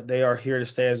are here to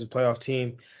stay as a playoff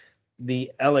team.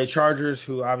 The LA Chargers,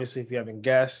 who obviously, if you haven't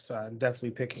guessed, I'm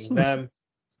definitely picking them.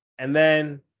 And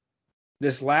then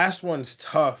this last one's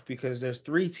tough because there's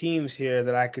three teams here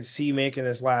that I could see making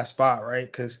this last spot,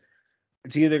 right? Because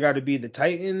it's either got to be the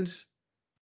Titans,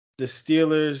 the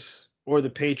Steelers, or the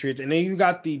Patriots. And then you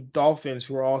got the Dolphins,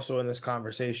 who are also in this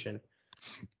conversation.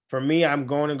 For me, I'm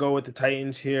going to go with the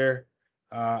Titans here.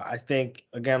 I think,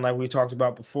 again, like we talked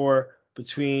about before,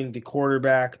 between the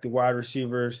quarterback, the wide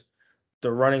receivers,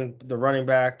 the running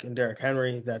back, and Derrick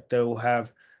Henry, that they will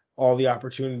have all the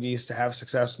opportunities to have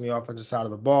success on the offensive side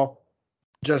of the ball.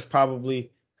 Just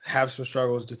probably have some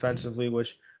struggles defensively,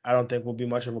 which I don't think will be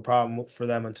much of a problem for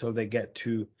them until they get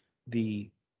to the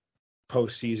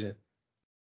postseason.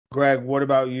 Greg, what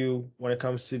about you when it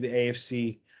comes to the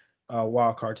AFC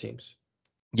wildcard teams?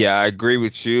 Yeah, I agree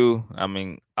with you. I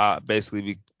mean,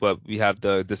 basically, we have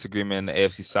the disagreement in the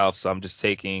AFC South, so I'm just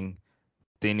taking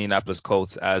the Indianapolis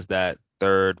Colts as that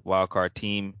third wild card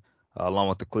team, along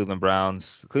with the Cleveland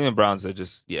Browns. The Cleveland Browns are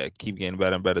just, yeah, keep getting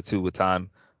better and better too with time,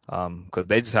 because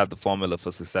they just have the formula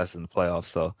for success in the playoffs.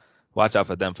 So watch out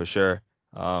for them for sure.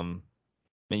 Um,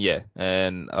 and yeah,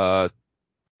 and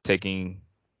taking,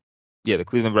 yeah, the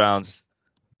Cleveland Browns,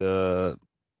 the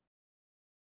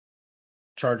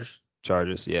Chargers.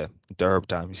 Chargers, yeah, the Herb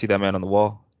time. You see that man on the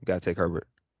wall? You gotta take Herbert.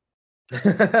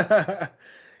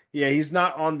 Yeah, he's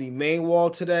not on the main wall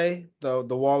today, the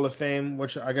Wall of Fame,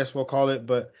 which I guess we'll call it,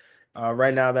 but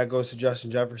right now that goes to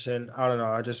Justin Jefferson. I don't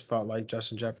know. I just felt like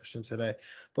Justin Jefferson today,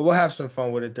 but we'll have some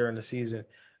fun with it during the season.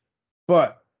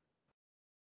 But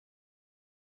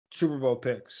Super Bowl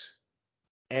picks,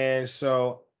 and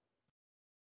so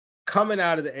coming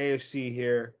out of the AFC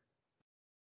here,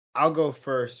 I'll go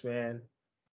first, man.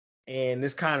 And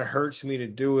this kind of hurts me to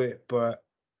do it, but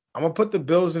I'm gonna put the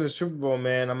Bills in the Super Bowl,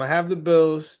 man. I'm gonna have the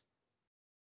Bills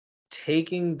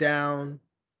taking down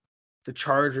the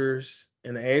Chargers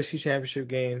in the AFC Championship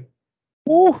game.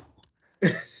 Woo!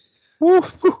 Woo!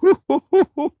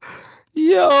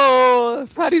 Yo,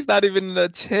 Patty's not even in the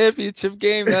championship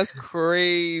game. That's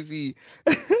crazy.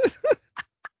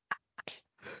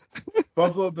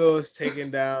 Buffalo Bills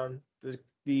taking down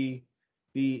the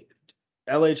the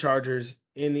LA Chargers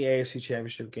in the AFC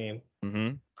Championship game.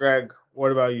 hmm Greg,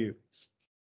 what about you?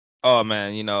 Oh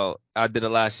man, I did it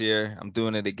last year. I'm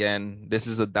doing it again. This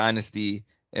is a dynasty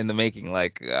in the making.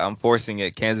 Like I'm forcing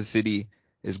it. Kansas City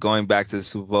is going back to the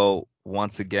Super Bowl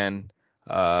once again.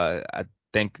 I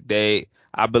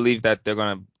I believe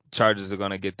that Chargers are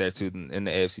gonna get there too in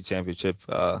the AFC Championship.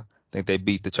 I think they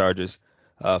beat the Chargers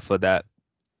for that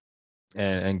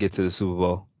and get to the Super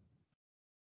Bowl.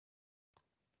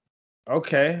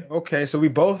 Okay. So we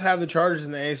both have the Chargers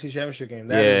in the AFC Championship game.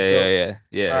 That is Yeah, yeah, dope.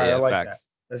 yeah, All yeah, right, I yeah. like that. Facts.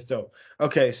 That's dope.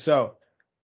 Okay, so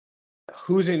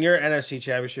who's in your NFC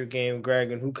Championship game,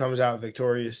 Greg, and who comes out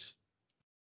victorious?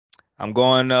 I'm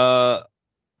going.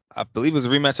 I believe it was a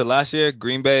rematch of last year,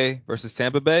 Green Bay versus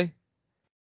Tampa Bay.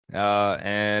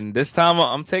 And this time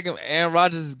I'm taking Aaron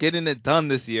Rodgers is getting it done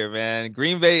this year, man.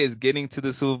 Green Bay is getting to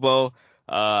the Super Bowl.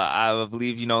 I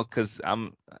believe, because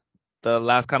I'm the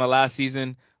last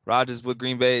season, Rodgers with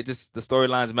Green Bay, just the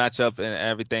storylines match up and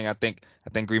everything. I think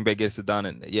Green Bay gets it done,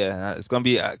 and yeah, it's gonna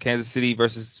be Kansas City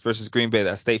versus Green Bay,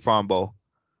 that State Farm Bowl.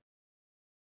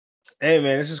 Hey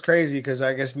man, this is crazy because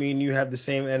I guess me and you have the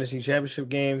same NFC Championship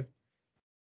game.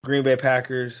 Green Bay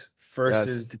Packers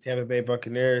versus Yes, the Tampa Bay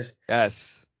Buccaneers.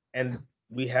 yes. And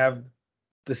we have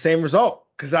the same result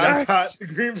because I've got Yes. the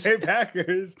Green Bay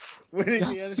Packers winning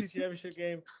the Yes. NFC Championship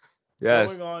game,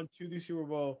 Yes. going on to the Super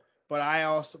Bowl. But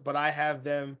I have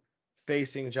them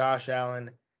facing Josh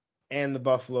Allen and the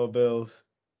Buffalo Bills.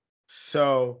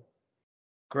 So,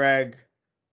 Greg,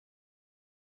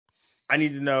 I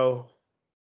need to know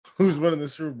who's winning the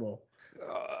Super Bowl.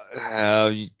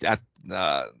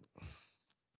 The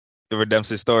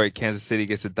redemption story. Kansas City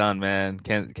gets it done, man.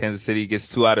 Kansas City gets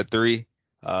 2 out of 3.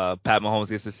 Pat Mahomes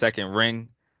gets the second ring.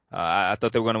 I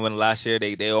thought they were going to win last year.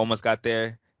 They almost got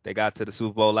there. They got to the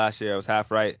Super Bowl last year. I was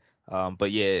half right.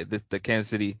 But yeah, the Kansas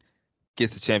City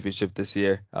gets the championship this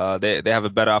year. They have a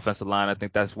better offensive line. I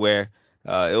think that's where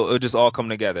it'll just all come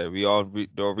together.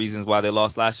 The reasons why they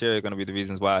lost last year are going to be the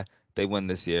reasons why they win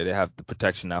this year. They have the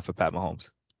protection now for Pat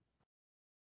Mahomes.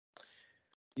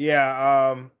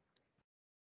 Yeah,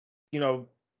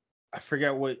 I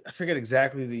forget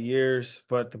exactly the years,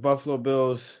 but the Buffalo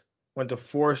Bills went to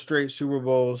 4 straight Super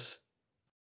Bowls.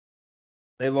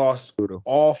 They lost Brutal.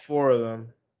 all 4 of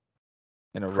them.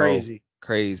 In a Crazy. row.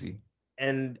 Crazy.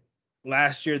 And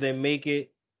last year they make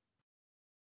it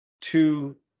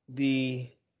to the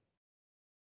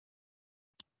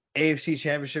AFC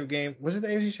Championship game. Was it the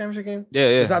AFC Championship game? Yeah,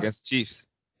 It's not against the Chiefs.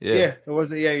 Yeah, it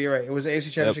was. Yeah, you're right. It was the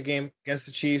AFC Championship game against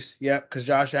the Chiefs. Yep, because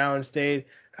Josh Allen stayed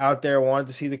out there, wanted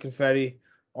to see the confetti,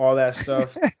 all that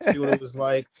stuff, see what it was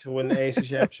like to win the AFC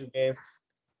Championship game.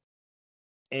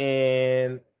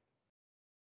 And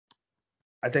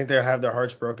I think they'll have their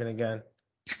hearts broken again.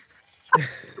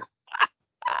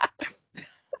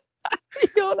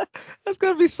 Yo, that's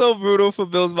gonna be so brutal for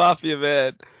Bills Mafia,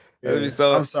 man. Yeah, I'm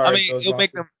sorry. I mean, Bills it'll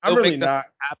make Mafia. them. I'm It'll really make them not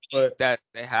happy but that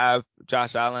they have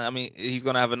Josh Allen. I mean, he's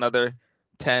gonna have another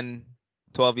 10,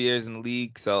 12 years in the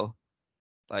league. So,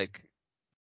 like,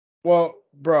 well,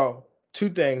 bro, 2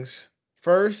 things.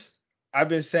 First, I've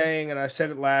been saying, and I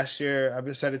said it last year, I've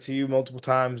been said it to you multiple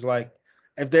times, like,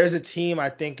 if there's a team I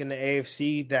think in the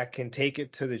AFC that can take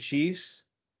it to the Chiefs,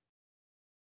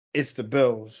 it's the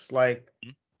Bills. Like,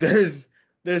 there's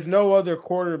no other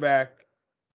quarterback,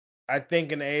 I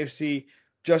think, in the AFC.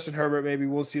 Justin Herbert, maybe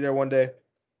we'll see there one day.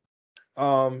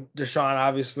 Deshaun,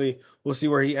 obviously, we'll see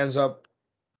where he ends up.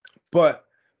 But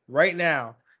right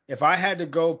now, if I had to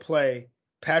go play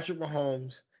Patrick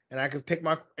Mahomes and I could pick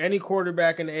any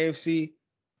quarterback in the AFC,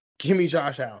 give me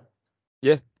Josh Allen.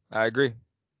 yeah, I agree.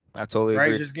 I totally Right?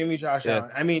 agree. Just give me Josh Yeah.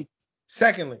 Allen. I mean,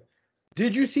 secondly,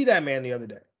 did you see that man the other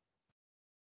day?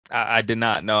 I did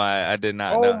not. No, I did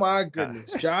not. Oh No. my goodness,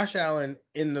 Josh Allen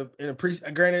in a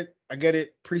granted, I get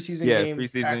it, preseason Yeah, game,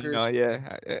 preseason. Packers,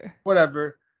 Yeah.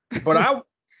 whatever. But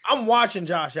I'm watching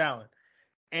Josh Allen,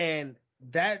 and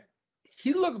that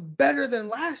he looked better than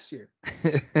last year.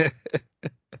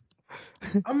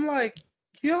 I'm like,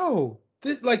 yo,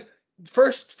 this like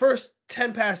first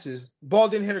 10 passes, ball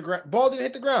didn't hit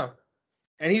the ground,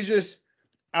 and he's just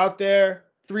out there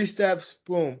 3 steps,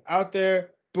 boom, out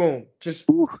there, boom, just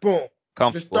boom,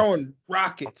 just throwing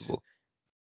rockets.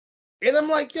 And I'm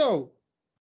like, yo,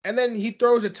 and then he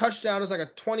throws a touchdown. It's like a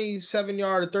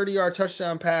 27-yard or 30-yard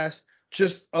touchdown pass,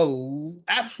 just a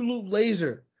absolute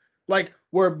laser, like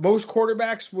where most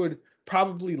quarterbacks would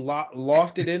probably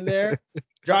loft it in there.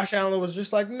 Josh Allen was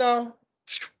just like, no.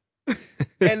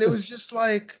 And it was just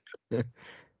like,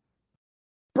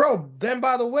 bro, then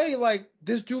by the way, like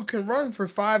this dude can run for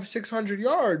 500-600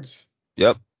 yards.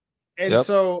 Yep. And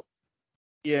so,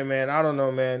 yeah, man, I don't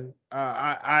know, man.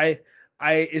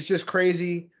 It's just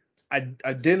crazy. I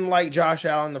didn't like Josh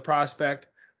Allen, the prospect.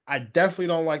 I definitely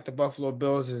don't like the Buffalo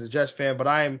Bills as a Jets fan, but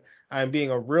I am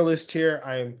being a realist here.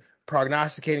 I am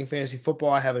prognosticating fantasy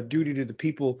football. I have a duty to the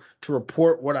people to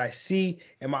report what I see,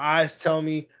 and my eyes tell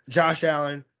me Josh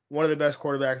Allen, one of the best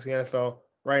quarterbacks in the NFL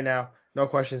right now. No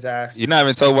questions asked. You're not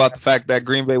even talking about the fact that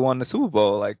Green Bay won the Super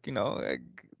Bowl. Like,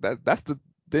 that's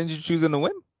didn't you choose him to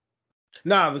win?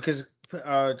 Nah, because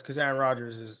Aaron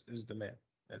Rodgers is the man,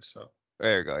 and so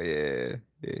there you go.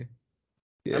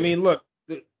 Yeah. I mean, look,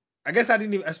 I guess I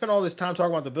spent all this time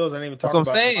talking about the Bills. I didn't even talk about.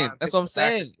 That's what I'm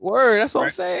saying. Word. That's what I'm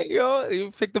saying.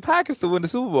 You picked the Packers to win the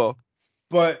Super Bowl.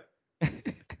 But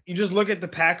you just look at the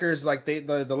Packers, like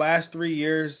the last 3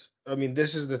 years. I mean,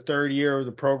 this is the 3rd year of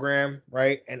the program,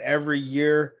 right? And every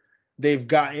year they've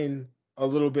gotten a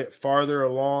little bit farther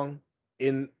along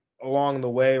the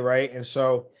way, right? And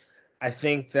so I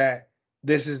think that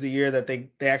this is the year that they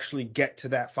actually get to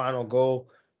that final goal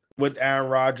with Aaron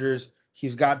Rodgers.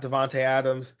 He's got Devontae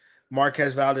Adams,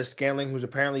 Marquez Valdes-Scantling, who's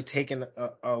apparently taken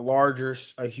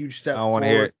a huge step forward. I don't want to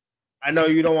hear it. I know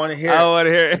you don't want to hear it. I don't want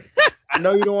to hear it. I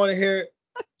know you don't want to hear it,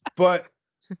 but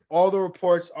all the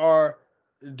reports are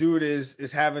the dude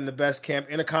is having the best camp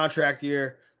in a contract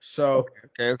year. So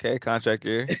Okay. Contract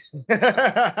year.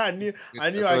 I knew That's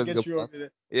I'd always a get good you over plus. there.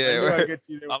 I Yeah, knew I'd right. get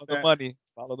you there with Follow the that. money.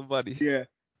 Follow the money. Yeah.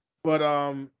 But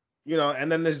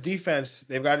and then this defense,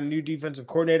 they've got a new defensive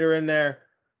coordinator in there.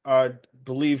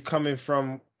 Believe coming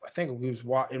from, I think he was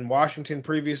in Washington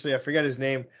previously. I forget his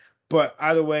name, but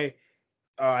either way,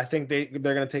 I think they're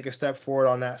going to take a step forward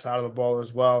on that side of the ball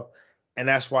as well, and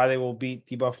that's why they will beat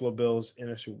the Buffalo Bills in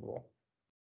the Super Bowl.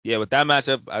 Yeah, with that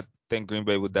matchup, I think Green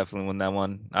Bay would definitely win that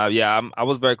one. I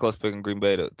was very close picking Green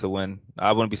Bay to win.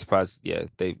 I wouldn't be surprised. Yeah,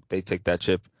 they take that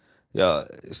chip. Yeah,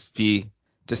 it'd be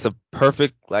just a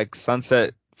perfect like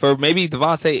sunset for maybe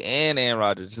Devontae and Aaron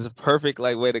Rodgers. Just a perfect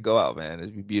like way to go out, man.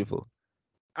 It'd be beautiful.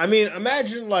 I mean,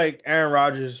 imagine like Aaron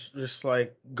Rodgers just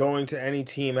like going to any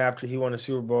team after he won a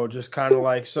Super Bowl, just kind of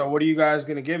like, so what are you guys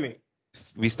gonna give me?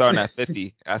 We starting at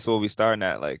 50. That's what we starting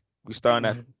at. Like we starting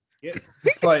at Yeah,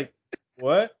 like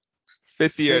what?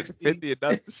 50 or 60 50 or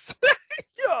nothing.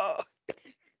 Yo,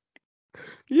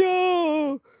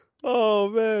 yo. Oh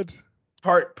man.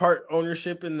 part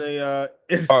ownership in the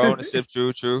Our ownership,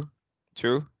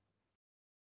 true.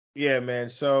 yeah, man.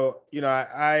 So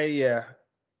I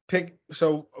pick.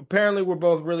 So apparently we're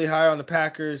both really high on the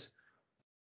Packers.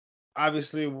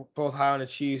 Obviously, we're both high on the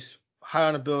Chiefs, high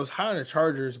on the Bills, high on the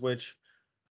Chargers, which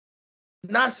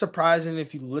not surprising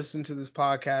if you listened to this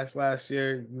podcast last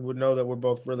year, you would know that we're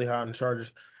both really high on the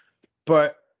Chargers.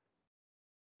 But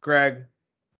Greg,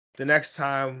 the next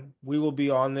time we will be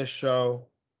on this show,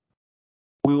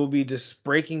 we will be just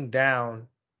breaking down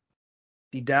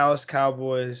the Dallas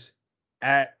Cowboys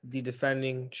at the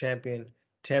defending champion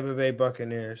Tampa Bay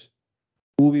Buccaneers.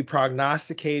 We'll be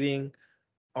prognosticating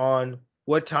on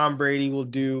what Tom Brady will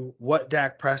do, what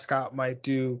Dak Prescott might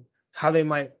do, how they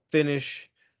might finish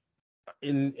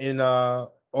in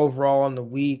overall on the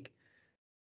week.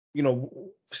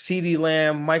 CeeDee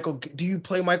Lamb, Michael. Do you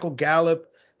play Michael Gallup?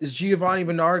 Is Giovanni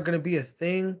Bernard going to be a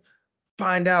thing?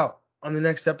 Find out on the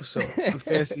next episode of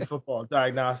Fantasy Football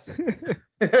Diagnostic.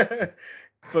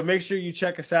 But make sure you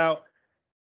check us out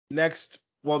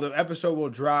the episode will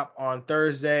drop on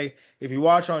Thursday. If you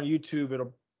watch on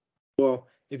YouTube,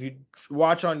 if you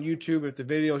watch on YouTube, if the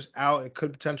video's out, it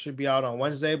could potentially be out on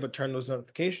Wednesday, but turn those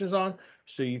notifications on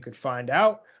so you could find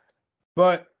out.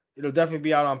 But it'll definitely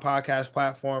be out on podcast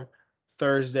platform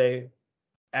Thursday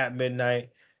at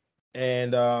midnight.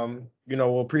 And we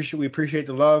appreciate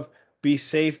the love. Be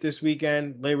safe this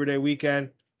weekend, Labor Day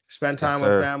weekend. Spend Yes, time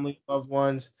with sir. family, loved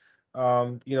ones.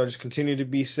 Just continue to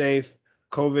be safe.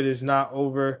 COVID is not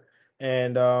over,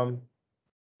 and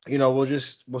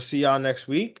we'll see y'all next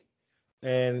week,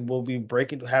 and we'll be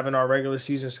having our regular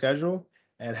season schedule,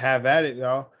 and have at it,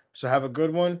 y'all. So have a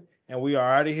good one, and we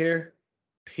are out of here.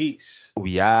 Peace.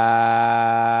 We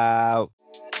out.